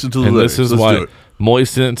 Let's listen to the and lyrics. This is Let's why do it. Moy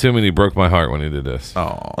sent it to me, and he broke my heart when he did this.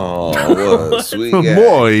 Oh, what a sweet guy.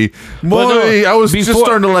 Boy, no, I was just before-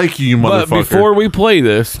 starting to like you, But motherfucker. before we play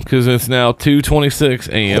this, because it's now 2:26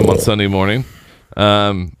 a.m. on Sunday morning.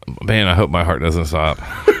 Man, I hope my heart doesn't stop.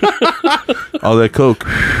 All that coke.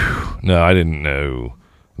 No, I didn't know.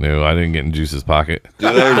 No, I didn't get in Juice's pocket. Dude,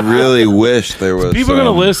 I really wish there was. People are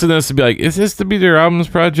gonna listen to this and be like, "Is this the BJ Robbins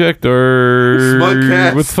project or Smug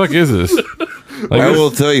what the fuck is this?" Like, I will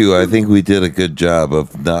tell you, I think we did a good job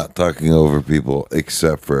of not talking over people,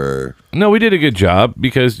 except for. no, we did a good job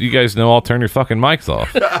because you guys know I'll turn your fucking mics off.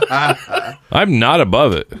 I'm not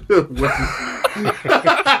above it.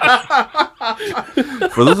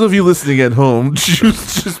 For those of you listening at home,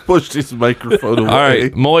 Juice just pushed his microphone away. All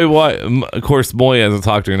right, Moy. What? Of course, Moy hasn't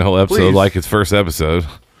talked during the whole episode, Please. like his first episode.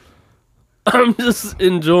 I'm just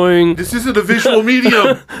enjoying, This isn't a visual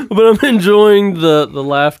medium. but I'm enjoying the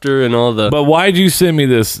laughter and all the. But why'd you send me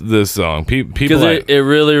this song? People, Because it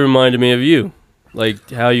really reminded me of you, like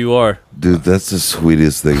how you are. Dude, that's the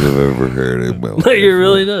sweetest thing I've ever heard in my life. Like it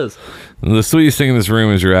really does. the sweetest thing in this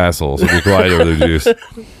room is your asshole. So be quiet over there, Juice.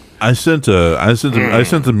 I sent a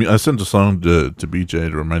song to BJ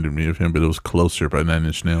that reminded me of him, but it was Closer by Nine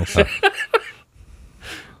Inch Nails.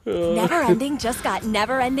 Never ending just got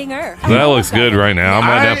never ending-er. That looks good right now. I'm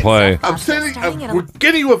letting that play. I'm saying we're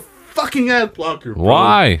getting you a fucking ad blocker. Bro.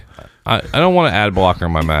 Why? I don't want an ad blocker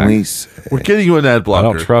on my Mac. Please. We're getting you an ad I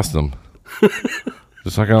blocker. don't trust them.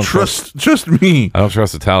 Just like I don't Trust me. I don't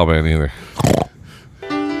trust the Taliban either.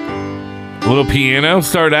 Little piano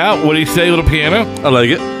start out. What do you say, little piano? I like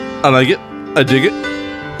it. I dig it.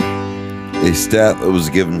 A stat that was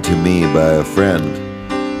given to me by a friend.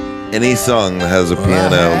 Any song that has a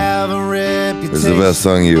piano is the best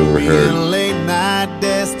song you ever heard. Late night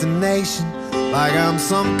destination, like I'm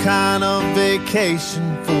some kind of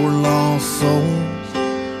vacation for lost souls.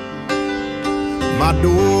 My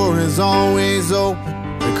door is always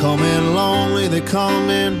open. They come in lonely, they come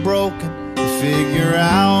in broken. They figure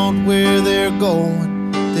out where they're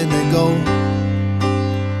going, then they go.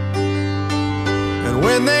 And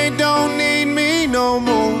when they don't need me no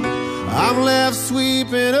more, I'm left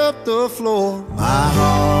sweeping up the floor. My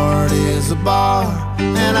heart is a bar,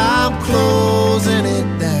 and I'm closing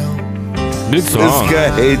it down. Good song. This guy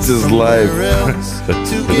hates his life.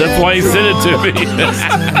 That's why he sent it to me.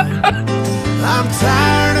 I'm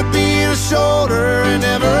tired of being a shoulder and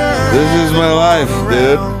never. This is my life,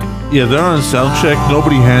 dude. Yeah, they're on sound check.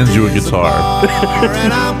 Nobody hands you a guitar.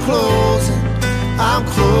 And I'm closing.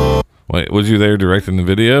 Wait, was you there directing the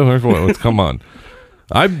video? Or what? Come on.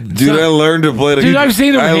 I learned to play the Dude, I've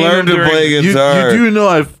seen him. I learned to play guitar. You do know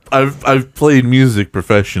I've played music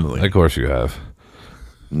professionally. Of course you have.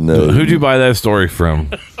 No. Who'd you buy that story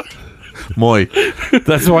from? Moy.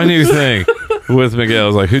 That's my new thing with Miguel. I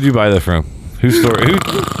was like, who'd you buy that from? Whose story?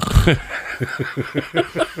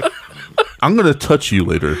 I'm gonna touch you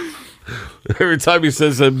later. Every time he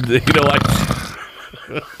says something, like.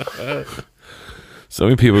 So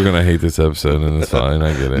many people are going to hate this episode, and it's fine.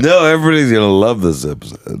 I get it. No, everybody's going to love this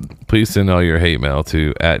episode. Please send all your hate mail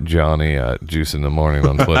to @Johnny@JuiceInTheMorning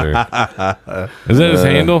on Twitter. Is that his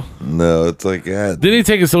handle? No, it's like that. Didn't he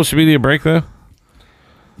take a social media break, though?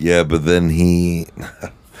 Yeah, but then he...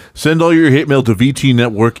 Send all your hate mail to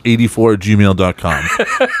vtnetwork84@gmail.com.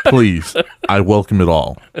 Please. I welcome it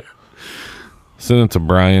all. Send it to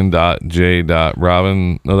brian.j.robin.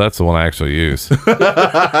 No, that's the one I actually use.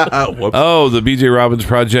 Oh, the BJ Robbins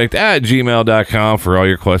Project @gmail.com for all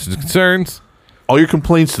your questions and concerns. All your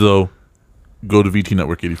complaints, though, go to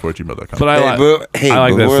vtnetwork84@gmail.com. But I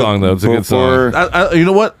like that song, though. It's a good song. You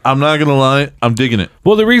know what? I'm not going to lie. I'm digging it.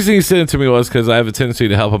 Well, the reason he sent it to me was because I have a tendency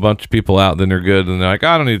to help a bunch of people out, then they're good, and they're like,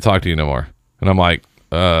 I don't need to talk to you no more. And I'm like,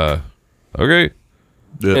 okay.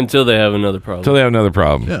 Yeah. Until they have another problem. Until they have another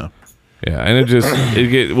problem. Yeah. Yeah, and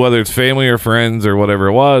whether it's family or friends or whatever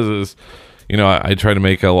it was, is, I try to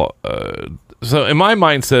make so in my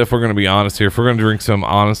mindset, if we're going to be honest here, if we're going to drink some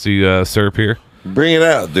honesty syrup here, bring it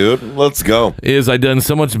out, dude. Let's go. Is I've done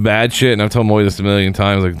so much bad shit, and I've told Moy this a million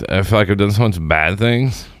times. Like, I feel like I've done so much bad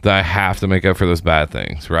things that I have to make up for those bad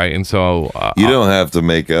things, right? And so you don't have to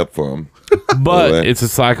make up for them, but it's a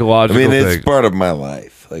psychological. I mean, it's thing. part of my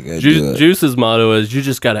life. Like Juice's motto is, "You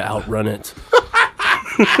just got to outrun it."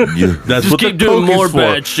 That's just what keep the doing Coke more is for.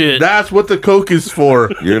 bad shit. That's what the Coke is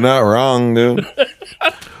for. You're not wrong, dude.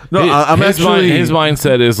 No, I'm his actually. His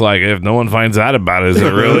mindset is like, if no one finds out about it, is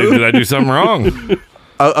it really? Did I do something wrong?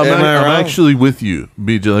 I'm actually with you,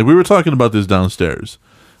 BJ. Like, we were talking about this downstairs.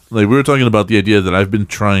 Like, we were talking about the idea that I've been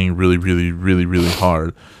trying really, really, really, really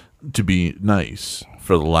hard to be nice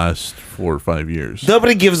for the last 4 or 5 years.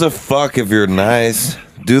 Nobody gives a fuck if you're nice,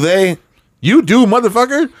 do they? You do,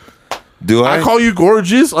 motherfucker. Do I? I call you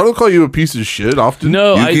gorgeous. I don't call you a piece of shit often.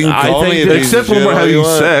 No, You can call me a piece except of when we're shit all having you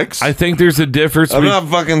want. sex. I think there's a difference. I'm not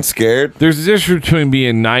fucking scared. There's a difference between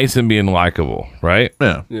being nice and being likable, right?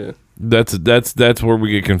 Yeah. Yeah. That's where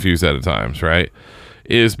we get confused at times, right?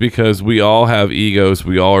 is because we all have egos.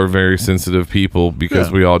 We all are very sensitive people because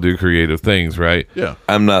Yeah. we all do creative things, right? Yeah.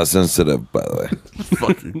 I'm not sensitive, by the way.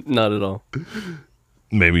 Fuck you. Not at all.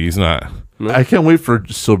 Maybe he's not. I can't wait for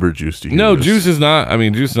Sober Juice to hear No, this. Juice is not. I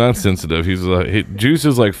mean, Juice is not sensitive. He's like, Juice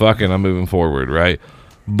is like, fucking, I'm moving forward, right?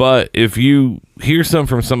 But if you hear something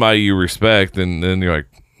from somebody you respect, and then you're like,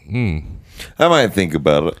 I might think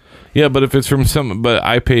about it. yeah, but if it's from but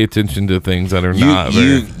I pay attention to things that are You, not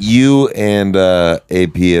you, very. you and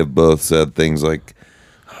AP have both said things like,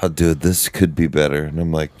 "Oh, dude, this could be better," and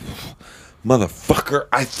I'm like, "Motherfucker,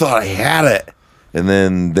 I thought I had it." And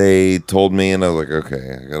then they told me, and I was like,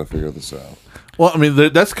 "Okay, I gotta figure this out." Well, I mean,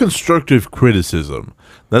 that's constructive criticism.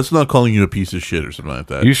 That's not calling you a piece of shit or something like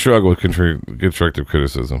that. You struggle with constructive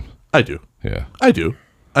criticism. I do. Yeah, I do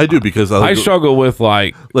because I struggle with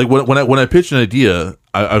like when I pitch an idea,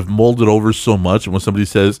 I've molded over so much, and when somebody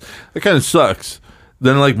says it kind of sucks,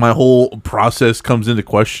 then like my whole process comes into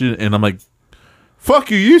question, and I'm like, "Fuck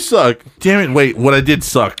you, you suck." Damn it! Wait, what I did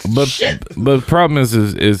sucked. But the problem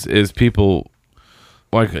is people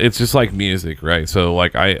like, it's just like music, right? So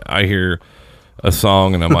like I hear a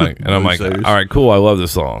song and I'm like all right, cool, I love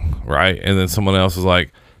this song, right? And then someone else is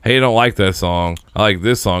like, hey, I don't like that song, I like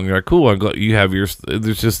this song. You're like, cool, I'm glad you have yours.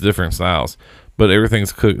 There's just different styles, but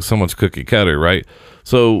everything's so much cookie cutter, right?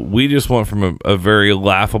 So we just went from a very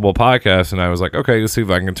laughable podcast, and I was like, okay, let's see if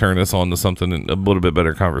I can turn this on to something, a little bit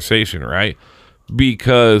better conversation, right?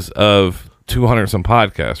 Because of 200 some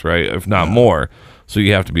podcasts, right? If not more. So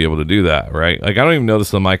you have to be able to do that, right? Like, I don't even notice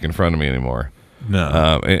the mic in front of me anymore.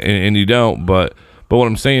 No. And you don't, but what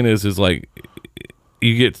I'm saying is like,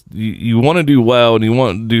 you want to do well, and you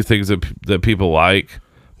want to do things that people like,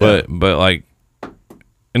 but like,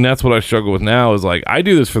 and that's what I struggle with now is like, I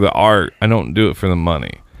do this for the art, I don't do it for the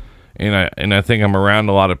money. And I think I'm around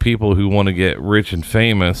a lot of people who want to get rich and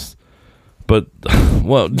famous, but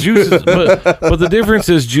well, Juice is, but the difference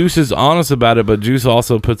is Juice is honest about it, but Juice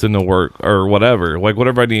also puts in the work or whatever. Like,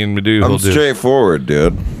 whatever I need him to do, he'll I'm do. straightforward,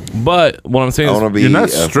 dude. But what I'm saying I is, want to be. You're not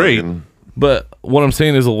straight. but what I'm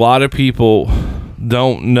saying is a lot of people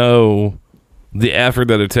don't know the effort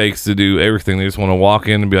that it takes to do everything. They just want to walk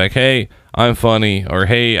in and be like, hey, I'm funny, or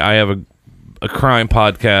hey, I have a crime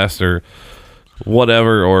podcast, or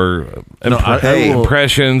whatever, or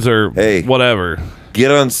impressions, or whatever.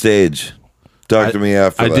 Get on stage. Talk to me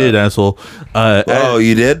after I that. did, asshole. Oh,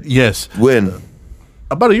 you did? Yes. When?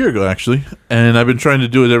 About a year ago, actually, and I've been trying to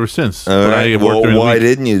do it ever since. All But right. I work Well, during the why week.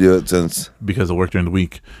 didn't you do it since? Because I work during the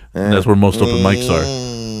week. And that's where most open mics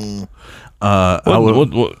are. What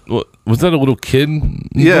was that, a little kid?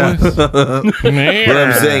 Yeah. voice? What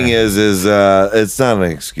I'm saying is it's not an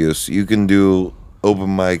excuse. You can do open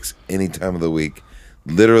mics any time of the week,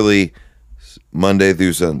 literally Monday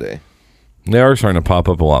through Sunday. They are starting to pop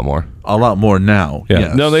up a lot more. A lot more now. Yeah,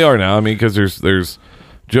 yes. no, they are now. I mean, because there's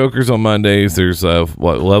Jokers on Mondays. There's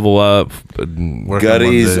Level Up,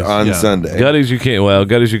 Gutties on Sunday. Gutties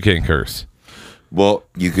you can't curse. Well,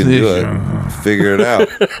 you can do it. Figure it out.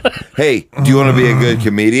 Hey, do you want to be a good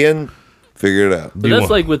comedian? Figure it out. But that's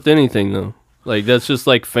like with anything, though. Like, that's just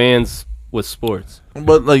like fans with sports.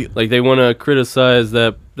 But like they want to criticize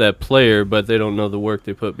that player, but they don't know the work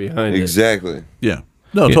they put behind it. Exactly. Yeah.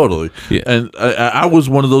 No, Yeah. totally. Yeah. And I was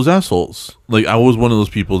one of those assholes. Like, I was one of those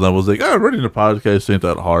people that was like, running a podcast ain't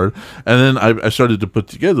that hard. And then I started to put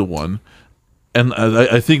together one. And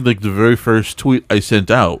I think, like, the very first tweet I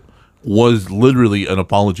sent out was literally an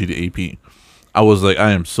apology to AP. I was like,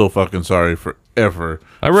 I am so fucking sorry for ever.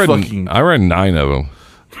 I read 9 of them.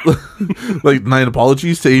 Like 9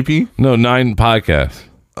 apologies to AP? No, 9 podcasts.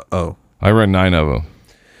 Oh. I read 9 of them.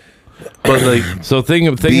 But like, so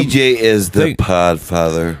BJ is the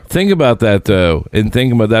podfather. Think about that though, and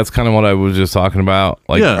think about that's kind of what I was just talking about.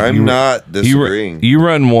 Like, Yeah. I'm not disagreeing. You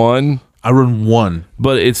run one. I run one,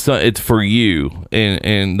 but it's for you.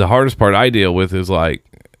 And the hardest part I deal with is like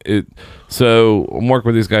it. So I'm working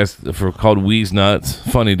with these guys called Wheeze Nuts,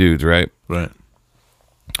 funny dudes, right? Right.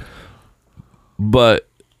 But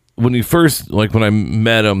when you first, like when I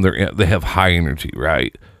met them, they have high energy,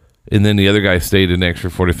 right? And then the other guy stayed an extra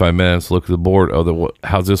 45 minutes, looked at the board. Oh,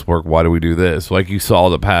 how's this work? Why do we do this? Like, you saw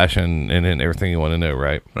the passion and everything you want to know,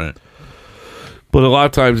 right? Right. But a lot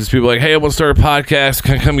of times it's people like, hey, I want to start a podcast.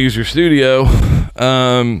 Can I come use your studio?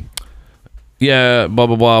 Yeah, blah,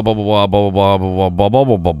 blah, blah, blah, blah, blah, blah, blah, blah, blah, blah, blah,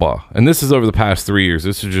 blah, blah, blah. And this is over the past 3 years.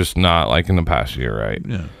 This is just not like in the past year, right?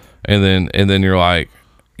 Yeah. And then you're like,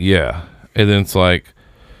 yeah. And then it's like,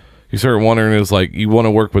 you start wondering, it's like you want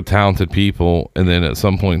to work with talented people, and then at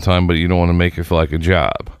some point in time, but you don't want to make it feel like a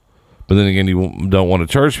job. But then again, you don't want to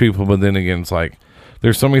charge people. But then again, it's like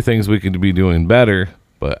there's so many things we could be doing better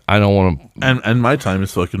but I don't want to. And my time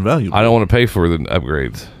is fucking valuable. I don't want to pay for the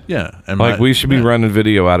upgrades. Yeah, and like we should be running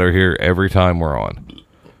video out of here every time we're on.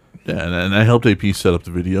 Yeah, and I helped AP set up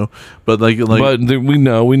the video, but we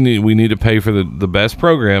know we need to pay for the best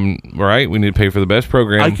program, right? We need to pay for the best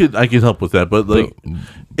program. I could help with that, but like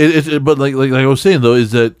I was saying though,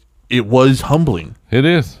 is that it was humbling. It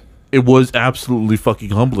is. It was absolutely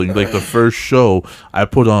fucking humbling. Like the first show I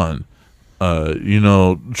put on,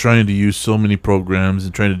 trying to use so many programs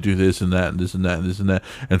and trying to do this and that and this and that and this and that,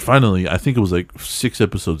 and finally, I think it was like 6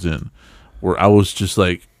 episodes in, where I was just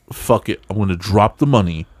like, "Fuck it, I'm going to drop the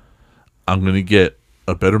money. I'm going to get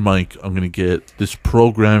a better mic. I'm going to get this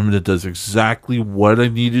program that does exactly what I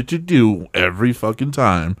needed to do every fucking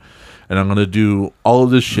time. And I'm going to do all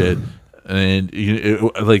of this shit." And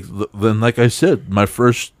then, like I said, my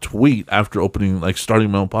first tweet after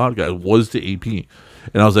starting my own podcast was to AP.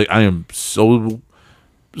 And I was like, I am so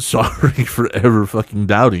sorry for ever fucking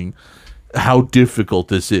doubting how difficult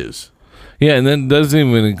this is. Yeah, and that doesn't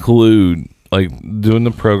even include like doing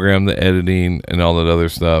the program, the editing, and all that other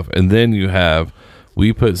stuff. And then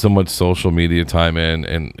we put so much social media time in,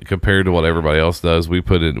 and compared to what everybody else does, we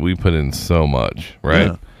put in so much, right?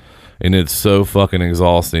 Yeah. And it's so fucking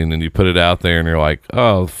exhausting. And you put it out there, and you're like,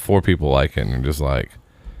 oh, 4 people like it, and you're just like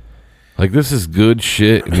this is good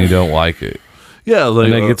shit, and you don't like it. Yeah,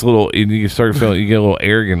 and it gets a little. You start feeling, you get a little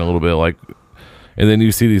arrogant a little bit, like. And then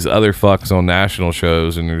you see these other fucks on national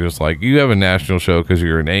shows, and you're just like, you have a national show because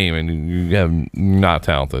you're a name, and you're not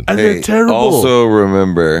talented. And they're terrible. Also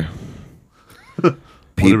remember,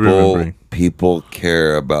 people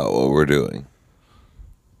care about what we're doing.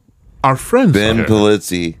 Our friends, Ben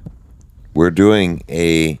Polizzi, we're doing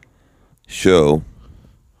a show.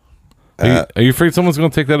 Are you afraid someone's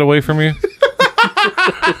going to take that away from you?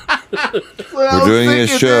 We're doing a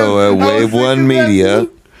show at Wave One Media.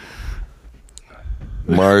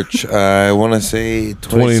 March, I want to say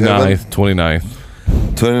 29th.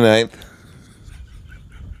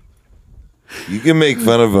 You can make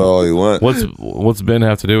fun of it all you want. What's Ben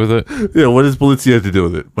have to do with it? Yeah, what does Polizzi have to do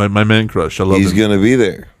with it? My man crush. I love him. He's going to be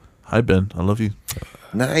there. Hi, Ben. I love you.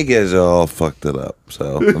 Now you guys are all fucked it up,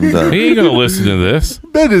 so I'm done. He ain't going to listen to this.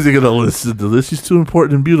 Ben isn't going to listen to this. He's too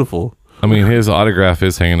important and beautiful. I mean, his autograph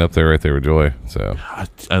is hanging up there right there with Joy. So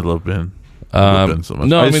I love Ben. So much.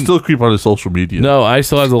 No, I still creep on his social media. No, I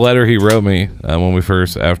still have the letter he wrote me when we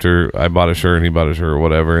first, after I bought a shirt and he bought a shirt or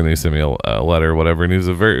whatever, and he sent me a letter or whatever, and he's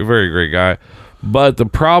a very, very great guy. But the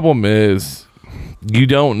problem is, you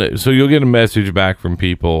don't. So you'll get a message back from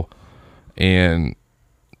people, and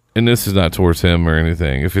this is not towards him or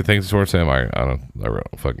anything. If you think it's towards him, I really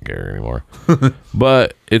don't fucking care anymore.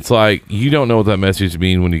 But it's like, you don't know what that message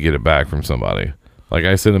means when you get it back from somebody. Like,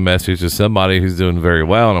 I sent a message to somebody who's doing very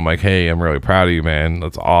well, and I'm like, hey, I'm really proud of you, man.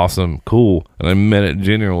 That's awesome. Cool. And I meant it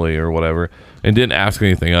genuinely or whatever, and didn't ask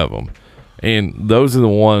anything of them. And those are the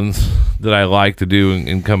ones that I like to do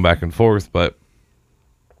and come back and forth. But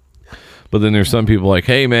then there's some people like,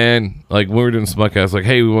 hey, man, like when we were doing Smutcast, like,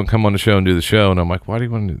 hey, we want to come on the show and do the show. And I'm like, why do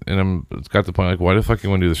you want to? And it's got the point, like, why the fuck you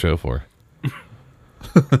want to do the show for?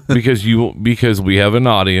 because we have an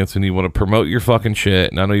audience and you want to promote your fucking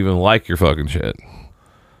shit, and I don't even like your fucking shit.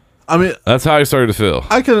 I mean, that's how I started to feel.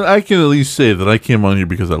 I can at least say that I came on here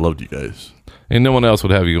because I loved you guys, and no one else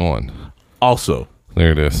would have you on. Also,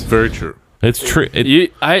 there it is. Very true. It's true.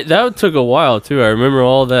 That took a while too. I remember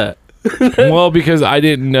all that. Well, because I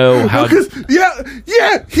didn't know how.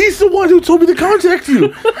 Yeah, he's the one who told me to contact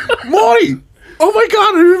you, Marty. Oh my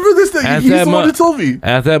God, I remember this thing. He's the one who told me.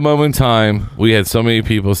 At that moment in time, we had so many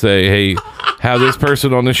people say, hey, have this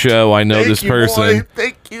person on the show. I know this person. Marty.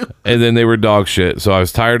 Thank you. And then they were dog shit. So I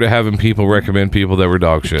was tired of having people recommend people that were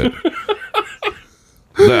dog shit.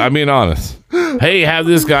 I'm being honest. Hey, have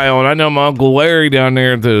this guy on. I know my Uncle Larry down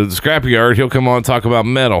there at the scrapyard. He'll come on and talk about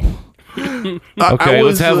metal. Okay,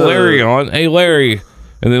 let's have Larry on. Hey, Larry.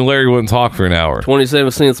 And then Larry wouldn't talk for an hour. 27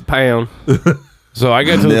 cents a pound. So I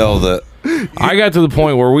got to nailed it. I got to the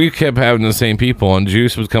point where we kept having the same people, and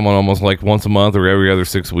Juice was coming almost like once a month or every other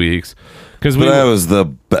 6 weeks. Because that was the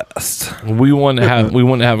best. We wanted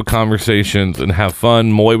to have conversations and have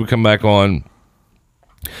fun. Moy would come back on,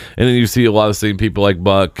 and then you see a lot of the same people like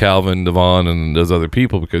Buck, Calvin, Devon, and those other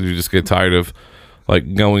people, because you just get tired of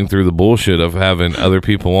like going through the bullshit of having other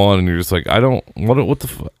people on, and you're just like, what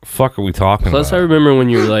the fuck are we talking about? Plus, I remember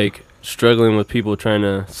when you were like struggling with people trying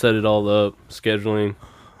to set it all up, scheduling.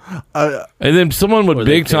 And then someone would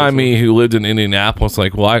big time me who lived in Indianapolis,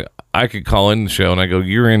 like, well, I could call in the show, and I go,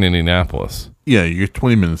 you're in Indianapolis. Yeah, you're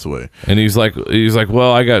 20 minutes away. And he's like,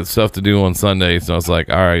 well, I got stuff to do on Sundays. And I was like,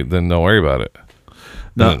 all right, then don't worry about it.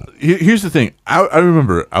 Now, here's the thing. I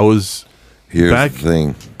remember I was Here's the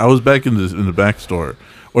thing. I was back in the back store,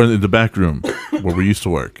 or in the back room where we used to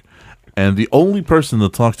work, and the only person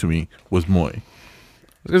that talked to me was Moy.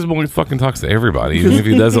 Because Moy fucking talks to everybody, even if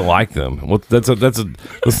he doesn't like them. Well, that's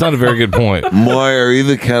not a very good point. Moy, are you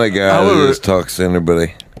the kind of guy that just talks to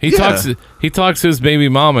anybody? He talks to his baby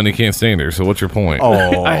mama and he can't stand her. So what's your point?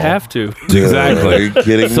 Oh, I have to. Exactly. Are you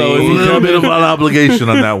kidding So me? if A you little come bit of in, an obligation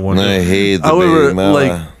on that one. I hate the However, baby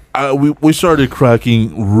mama. we started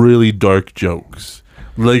cracking really dark jokes,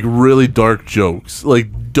 like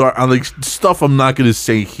stuff I'm not gonna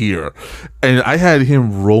say here, and I had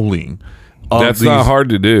him rolling. that's not hard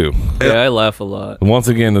to do. Yeah, I laugh a lot. Once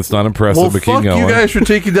again, that's not impressive. Well, but keep fuck going. you guys for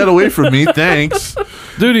taking that away from me. Thanks.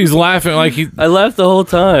 Dude, he's laughing like he. I laughed the whole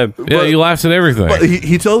time. Yeah, he laughs at everything. But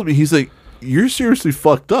he tells me, he's like, "You're seriously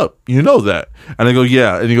fucked up. You know that?" And I go,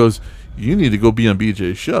 "Yeah." And he goes, "You need to go be on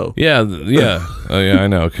BJ's show." Yeah. Oh, yeah, I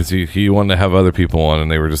know, because he wanted to have other people on,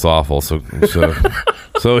 and they were just awful.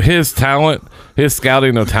 So his talent, his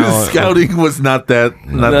scouting of talent, Scouting was not that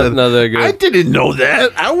good. I didn't know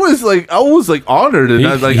that. I was like honored, and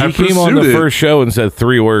I he came on the pursued it. first show and said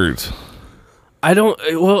 3 words. I don't.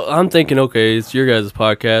 Well, I'm thinking, okay, it's your guys'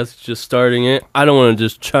 podcast, just starting it. I don't want to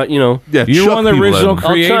just Yeah, You're chuck one of the people at original him. I'll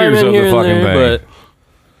chime creators in of here the and fucking there, thing.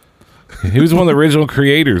 He was one of the original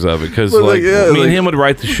creators of it because But, me like, and him would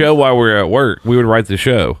write the show while we were at work. We would write the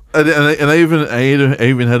show. And I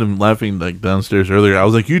even had him laughing like downstairs earlier. I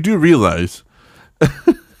was like, "You do realize,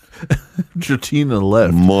 Jatina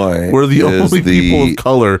left. We're the only people of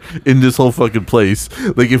color in this whole fucking place.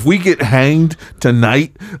 Like, if we get hanged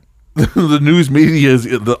tonight." The news media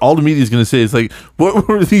all the media is going to say is like, what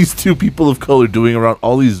were these 2 people of color doing around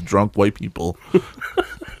all these drunk white people?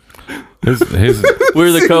 His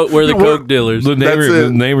we're the coke dealers. The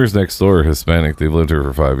neighbors next door are Hispanic. They've lived here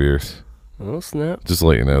for 5 years. Oh snap! Just to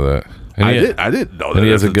let you know that. And I didn't know that. And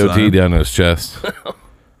he has a at the goatee time. down his chest.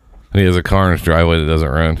 And he has a car in his driveway that doesn't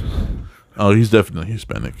run. Oh, he's definitely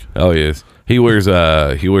Hispanic. Oh, he is. He wears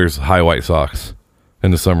high white socks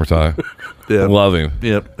in the summertime. Yeah, love him.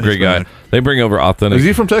 Yep, great Hispanic. guy. They bring over authentic. Is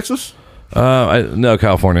he from Texas? No,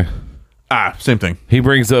 California. Same thing. He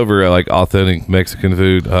brings over like authentic Mexican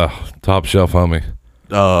food. Top shelf, homie.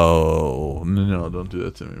 Oh no! Don't do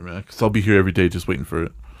that to me, man. Because I'll be here every day just waiting for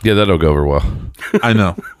it. Yeah, that'll go over well. I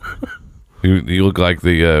know. You look like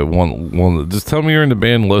the one. Just tell me you're in the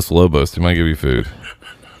band Los Lobos. They might give you food.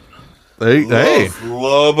 Hey, Los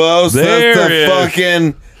Lobos. There That's it the is.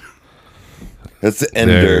 fucking. That's the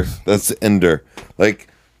ender. That's the ender. Like,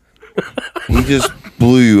 he just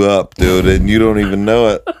blew you up, dude, and you don't even know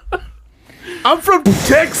it. I'm from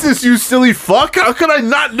Texas, you silly fuck. How could I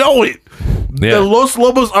not know it? Yeah. The Los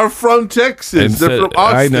Lobos are from Texas. They're from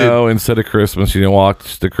Austin. I know. Instead of Christmas, you didn't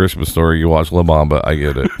watch the Christmas Story. You watched La Bamba. I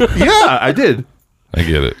get it. Yeah, I did. I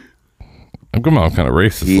get it. I'm kind of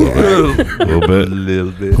racist a little bit. A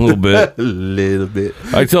little bit. A little bit. A little bit.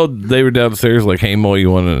 I told David downstairs, like, "Hey, Mo,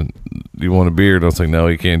 you want a beer?" And I was like, "No,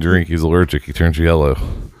 he can't drink. He's allergic. He turns yellow."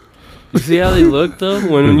 You see how they look though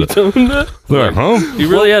when you told him that? They're like, huh? You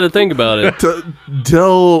really had to think about it.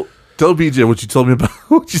 Tell BJ what you told me about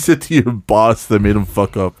what you said to your boss that made him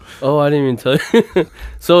fuck up. Oh, I didn't even tell you.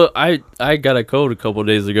 So I got a cold a couple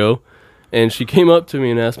days ago, and she came up to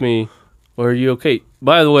me and asked me, well, "Are you okay?"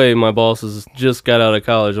 By the way, my boss has just got out of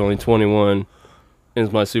college, only 21, and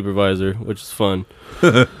is my supervisor, which is fun.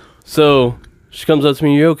 So she comes up to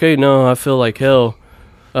me, "You okay?" "No, I feel like hell."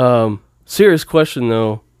 Serious question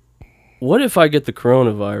though. What if I get the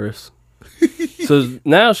coronavirus? So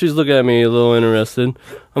now she's looking at me a little interested.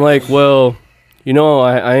 I'm like, well,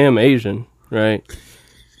 I am Asian, right?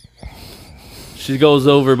 She goes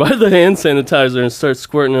over by the hand sanitizer and starts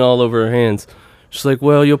squirting it all over her hands. She's like,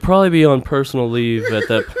 well, you'll probably be on personal leave at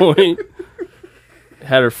that point.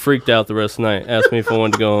 Had her freaked out the rest of the night. Asked me if I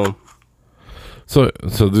wanted to go home. So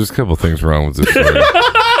there's a couple things wrong with this story.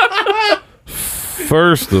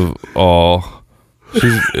 First of all,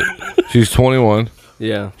 she's 21.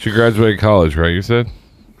 Yeah. She graduated college, right? You said.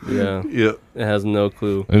 Yeah. Yeah. It has no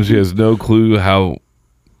clue. And she has no clue how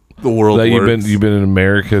the world that works. you've been in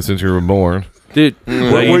America since you were born. Dude,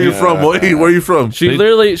 where are you from? Where are you from? She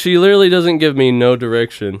literally doesn't give me no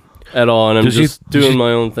direction at all, and I'm just doing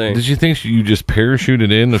my own thing. Did you think you just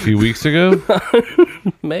parachuted in a few weeks ago?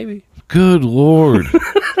 Maybe. Good Lord.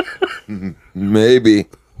 Maybe.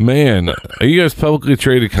 Man, are you guys publicly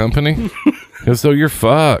traded company? Because so you're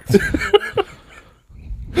fucked.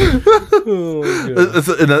 And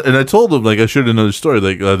I told him, like, I shared another story.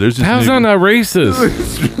 Like, there's this How's that not racist?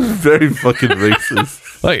 It's very fucking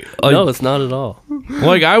racist. Like, no, it's not at all.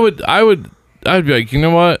 Like, I'd be like, you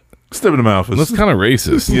know what? Step into my office. That's kind of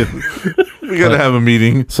racist. Yeah. We got to have a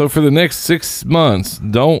meeting. So for the next 6 months,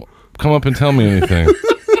 don't come up and tell me anything.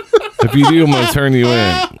 If you do, I'm going to turn you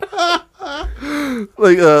in.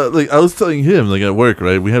 Like I was telling him, like at work,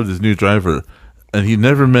 right? We have this new driver, and he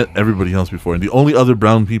never met everybody else before. And the only other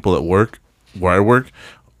brown people at work, where I work,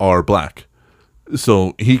 are black.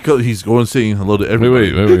 So he's going saying hello to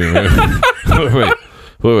everybody.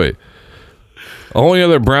 Wait. Only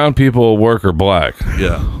other brown people at work are black.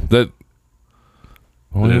 Yeah. That.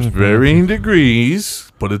 There's varying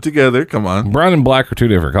degrees. Put it together. Come on. Brown and black are two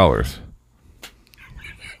different colors.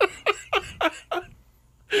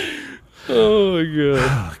 Oh my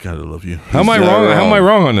god! God, I love you. How am I wrong? How am I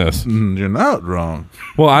wrong on this? You're not wrong.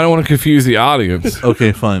 Well, I don't want to confuse the audience.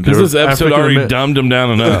 Okay, fine. Because this episode already dumbed them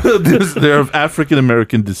down enough. They're of African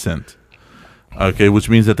American descent. Okay, which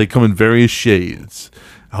means that they come in various shades.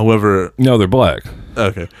 However, no, they're black.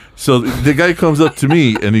 Okay, so the guy comes up to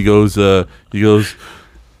me and he goes,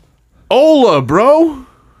 "Hola, bro."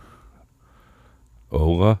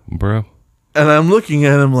 Hola, bro. And I'm looking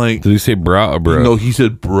at him like, did he say bra or bro? No, he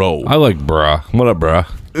said bro. I like bra. What up, bra?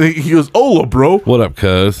 And he goes, "Hola, bro." What up,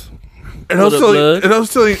 cuz? And I was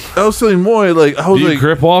telling Moy, like, I was Do you like,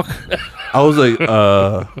 grip walk? I was like,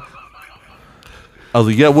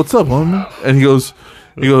 yeah, what's up, homie? And he goes,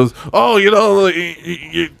 oh, like,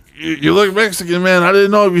 you look Mexican, man. I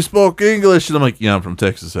didn't know if you spoke English. And I'm like, yeah, I'm from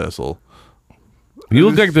Texas, asshole. You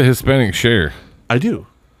look like the Hispanic Cher. I do.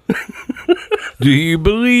 Do you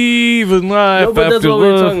believe in life? No, but that's after what we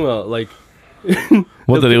were love? talking about. Like,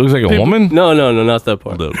 what? That he looks like a woman? No, not that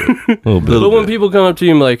part. A little bit. But when people come up to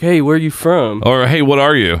you and be like, "Hey, where are you from?" Or hey, what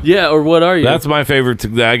are you? Yeah, or what are you? That's my favorite.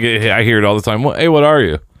 I hear it all the time. Hey, what are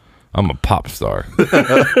you? I'm a pop star.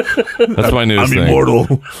 That's my newest thing. I'm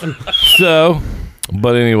immortal. So,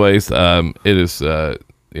 but anyways, it is.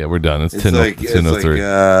 Yeah, we're done. It's 10:03. It's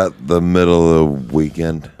like the middle of the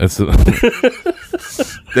weekend.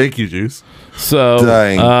 Thank you, Juice.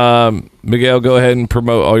 So, Miguel, go ahead and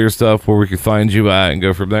promote all your stuff where we can find you at and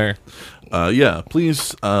go from there. Yeah,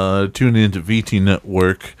 please tune in to VT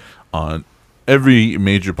Network on every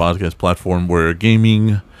major podcast platform where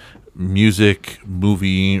gaming, music,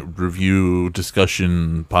 movie review,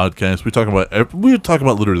 discussion, podcast. We talk about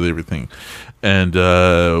literally everything, and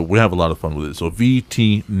we have a lot of fun with it. So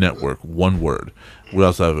VT Network, one word. We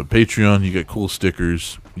also have a Patreon. You get cool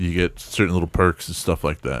stickers. You get certain little perks and stuff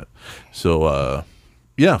like that. So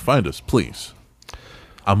yeah, find us, please.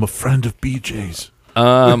 I'm a friend of BJ's.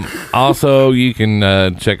 Also, you can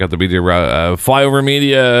check out the BJ Flyover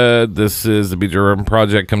Media. This is the BJ Run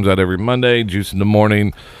Project. Comes out every Monday. Juice in the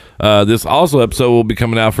Morning. This also episode will be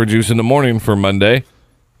coming out for Juice in the Morning for Monday,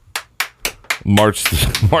 March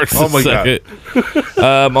Oh my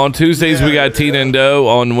 2nd. On Tuesdays we got Teen and Doe.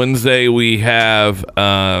 On Wednesday we have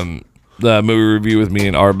the movie review with me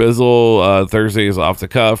and R Bizzle. Thursday is Off the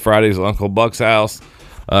Cuff. Friday is Uncle Buck's house.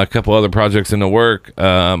 A couple other projects in the work.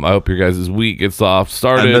 I hope your guys' week gets off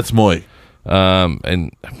started. And that's Moy.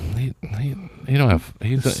 And he don't have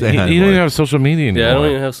he don't even have social media anymore. Yeah, I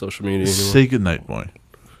don't even have social media anymore. Say goodnight, Moy.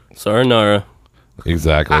 Sayonara.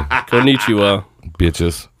 Exactly. Konnichiwa.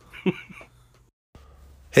 Bitches.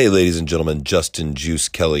 Hey, ladies and gentlemen, Justin Juice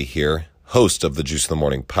Kelly here, host of the Juice in the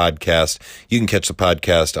Morning podcast. You can catch the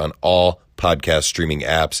podcast on all podcast streaming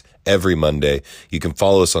apps every Monday. You can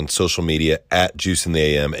follow us on social media at Juice in the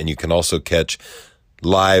AM, and you can also catch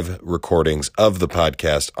live recordings of the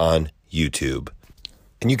podcast on YouTube.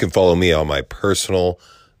 And you can follow me on my personal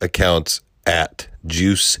accounts at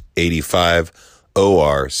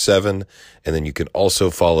Juice85OR7, and then you can also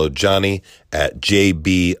follow Johnny at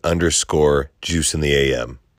JB_Juice in the AM.